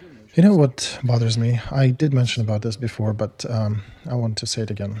 You know what bothers me? I did mention about this before, but I want to say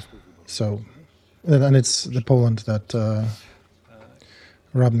it again. So, and it's the Poland that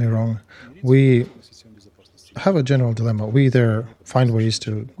rubbed me wrong. We have a general dilemma. We either find ways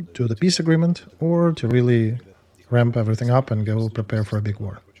to do the peace agreement or to really ramp everything up and go prepare for a big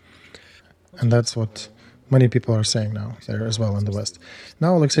war. And that's what many people are saying now there as well in the West.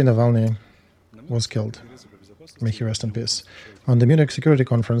 Now Alexei Navalny was killed. May he rest in peace. On the Munich Security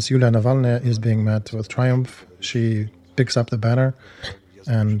Conference, Yulia Navalny is being met with triumph. She picks up the banner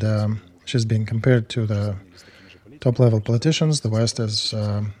and she's being compared to the top-level politicians. The West is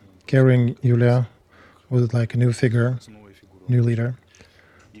carrying Yulia with like a new figure, new leader.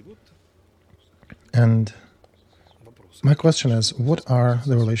 And my question is, what are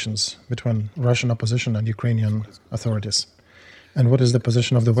the relations between Russian opposition and Ukrainian authorities? And what is the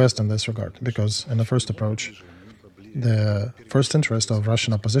position of the West in this regard? Because in the first approach, the first interest of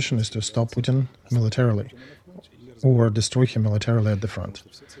Russian opposition is to stop Putin militarily or destroy him militarily at the front.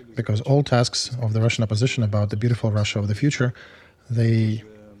 Because all tasks of the Russian opposition about the beautiful Russia of the future, they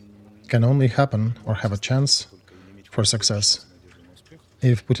can only happen or have a chance for success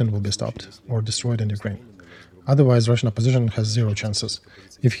if Putin will be stopped or destroyed in Ukraine. Otherwise, Russian opposition has zero chances.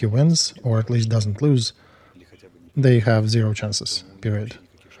 If he wins, or at least doesn't lose, they have zero chances, period.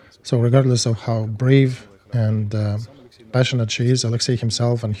 So regardless of how brave and passionate she is, Alexei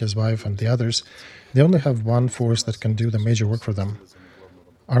himself and his wife and the others, they only have one force that can do the major work for them.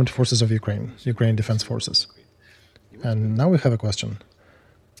 Armed Forces of Ukraine, Ukraine Defense Forces. And now we have a question.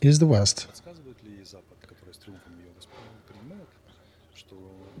 Is the West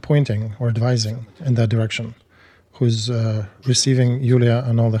pointing or advising in that direction? Who's receiving Yulia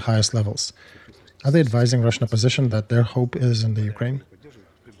on all the highest levels? Are they advising Russian opposition that their hope is in the Ukraine?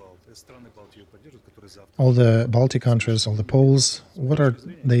 All the Baltic countries, all the Poles, what are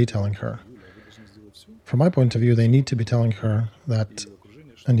they telling her? From my point of view, they need to be telling her that,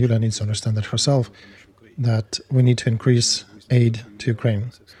 and Yulia needs to understand that herself, that we need to increase aid to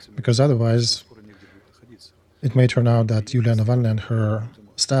Ukraine, because otherwise it may turn out that Yulia Navalny and her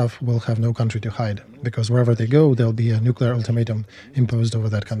staff will have no country to hide, because wherever they go, there'll be a nuclear ultimatum imposed over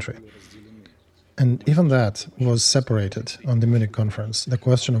that country. And even that was separated on the Munich conference, the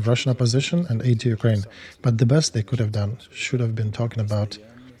question of Russian opposition and aid to Ukraine. But the best they could have done should have been talking about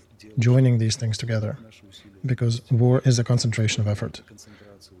joining these things together, because war is a concentration of effort.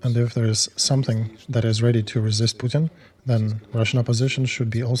 And if there is something that is ready to resist Putin, then Russian opposition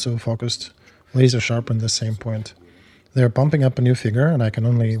should be also focused laser sharp on the same point. They're pumping up a new figure, and I can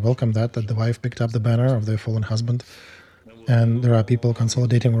only welcome that the wife picked up the banner of the fallen husband, and there are people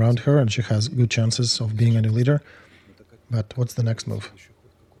consolidating around her, and she has good chances of being a new leader. But what's the next move?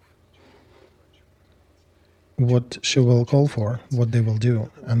 What she will call for, what they will do,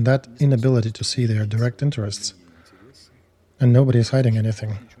 and that inability to see their direct interests. And nobody is hiding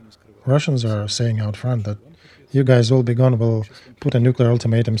anything. Russians are saying out front that you guys will be gone, we'll put a nuclear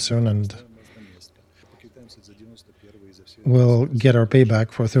ultimatum soon, and we'll get our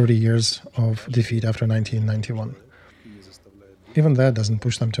payback for 30 years of defeat after 1991. Even that doesn't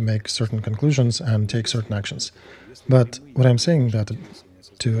push them to make certain conclusions and take certain actions. But what I'm saying that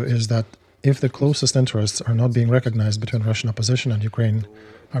to is that if the closest interests are not being recognized between Russian opposition and Ukraine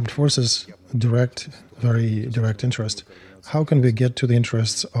armed forces, very direct interest, how can we get to the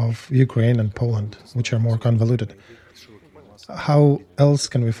interests of Ukraine and Poland, which are more convoluted? How else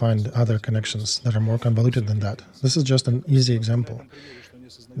can we find other connections that are more convoluted than that? This is just an easy example.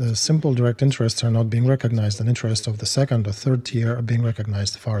 The simple direct interests are not being recognized, and interests of the second or third tier are being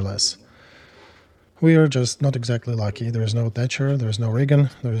recognized far less. We are just not exactly lucky. There is no Thatcher, there is no Reagan,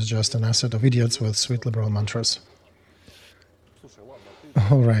 there is just an asset of idiots with sweet liberal mantras.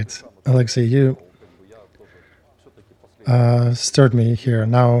 All right, Alexei, you stirred me here.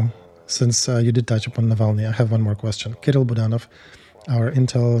 Now, since you did touch upon Navalny, I have one more question. Kirill Budanov, our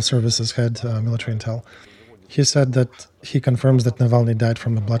Intel Services head, military intel, he said that he confirms that Navalny died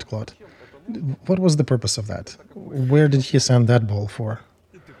from a blood clot. What was the purpose of that? Where did he send that ball for?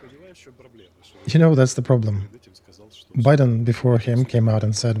 You know, that's the problem. Biden, before him, came out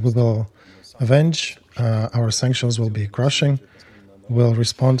and said, we will avenge, our sanctions will be crushing, we'll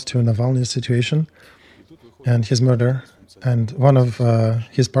respond to Navalny's situation and his murder. And one of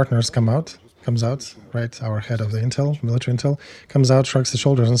his partners comes out, right, our head of the intel, military intel, comes out, shrugs his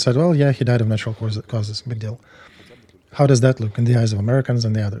shoulders and said, well, yeah, he died of natural causes, big deal. How does that look in the eyes of Americans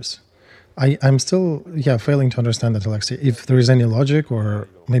and the others? I'm still, failing to understand that, Alexei. If there is any logic, or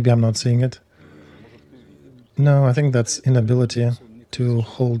maybe I'm not seeing it. No, I think that's inability to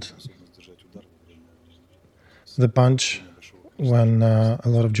hold the punch when a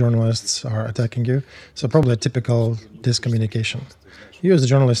lot of journalists are attacking you. So probably a typical discommunication. You as a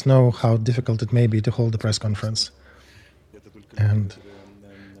journalist know how difficult it may be to hold a press conference. And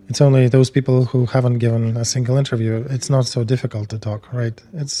It's only those people who haven't given a single interview. It's not so difficult to talk, right?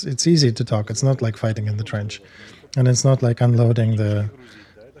 It's easy to talk. It's not like fighting in the trench. And it's not like unloading the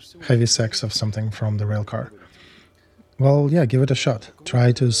heavy sacks of something from the rail car. Well, yeah, give it a shot.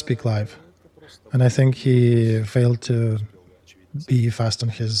 Try to speak live. And I think he failed to be fast on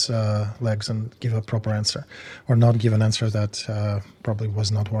his legs and give a proper answer, or not give an answer that probably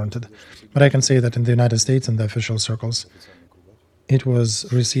was not warranted. But I can say that in the United States, in the official circles, it was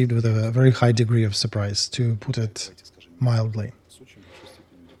received with a very high degree of surprise, to put it mildly.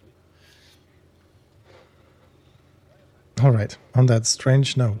 All right, on that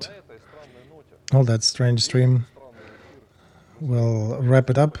strange note, all that strange stream, we'll wrap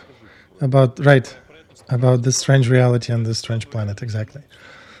it up about this strange reality on this strange planet, exactly.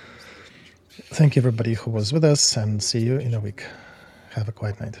 Thank you everybody who was with us, and see you in a week. Have a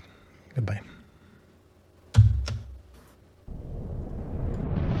quiet night. Goodbye.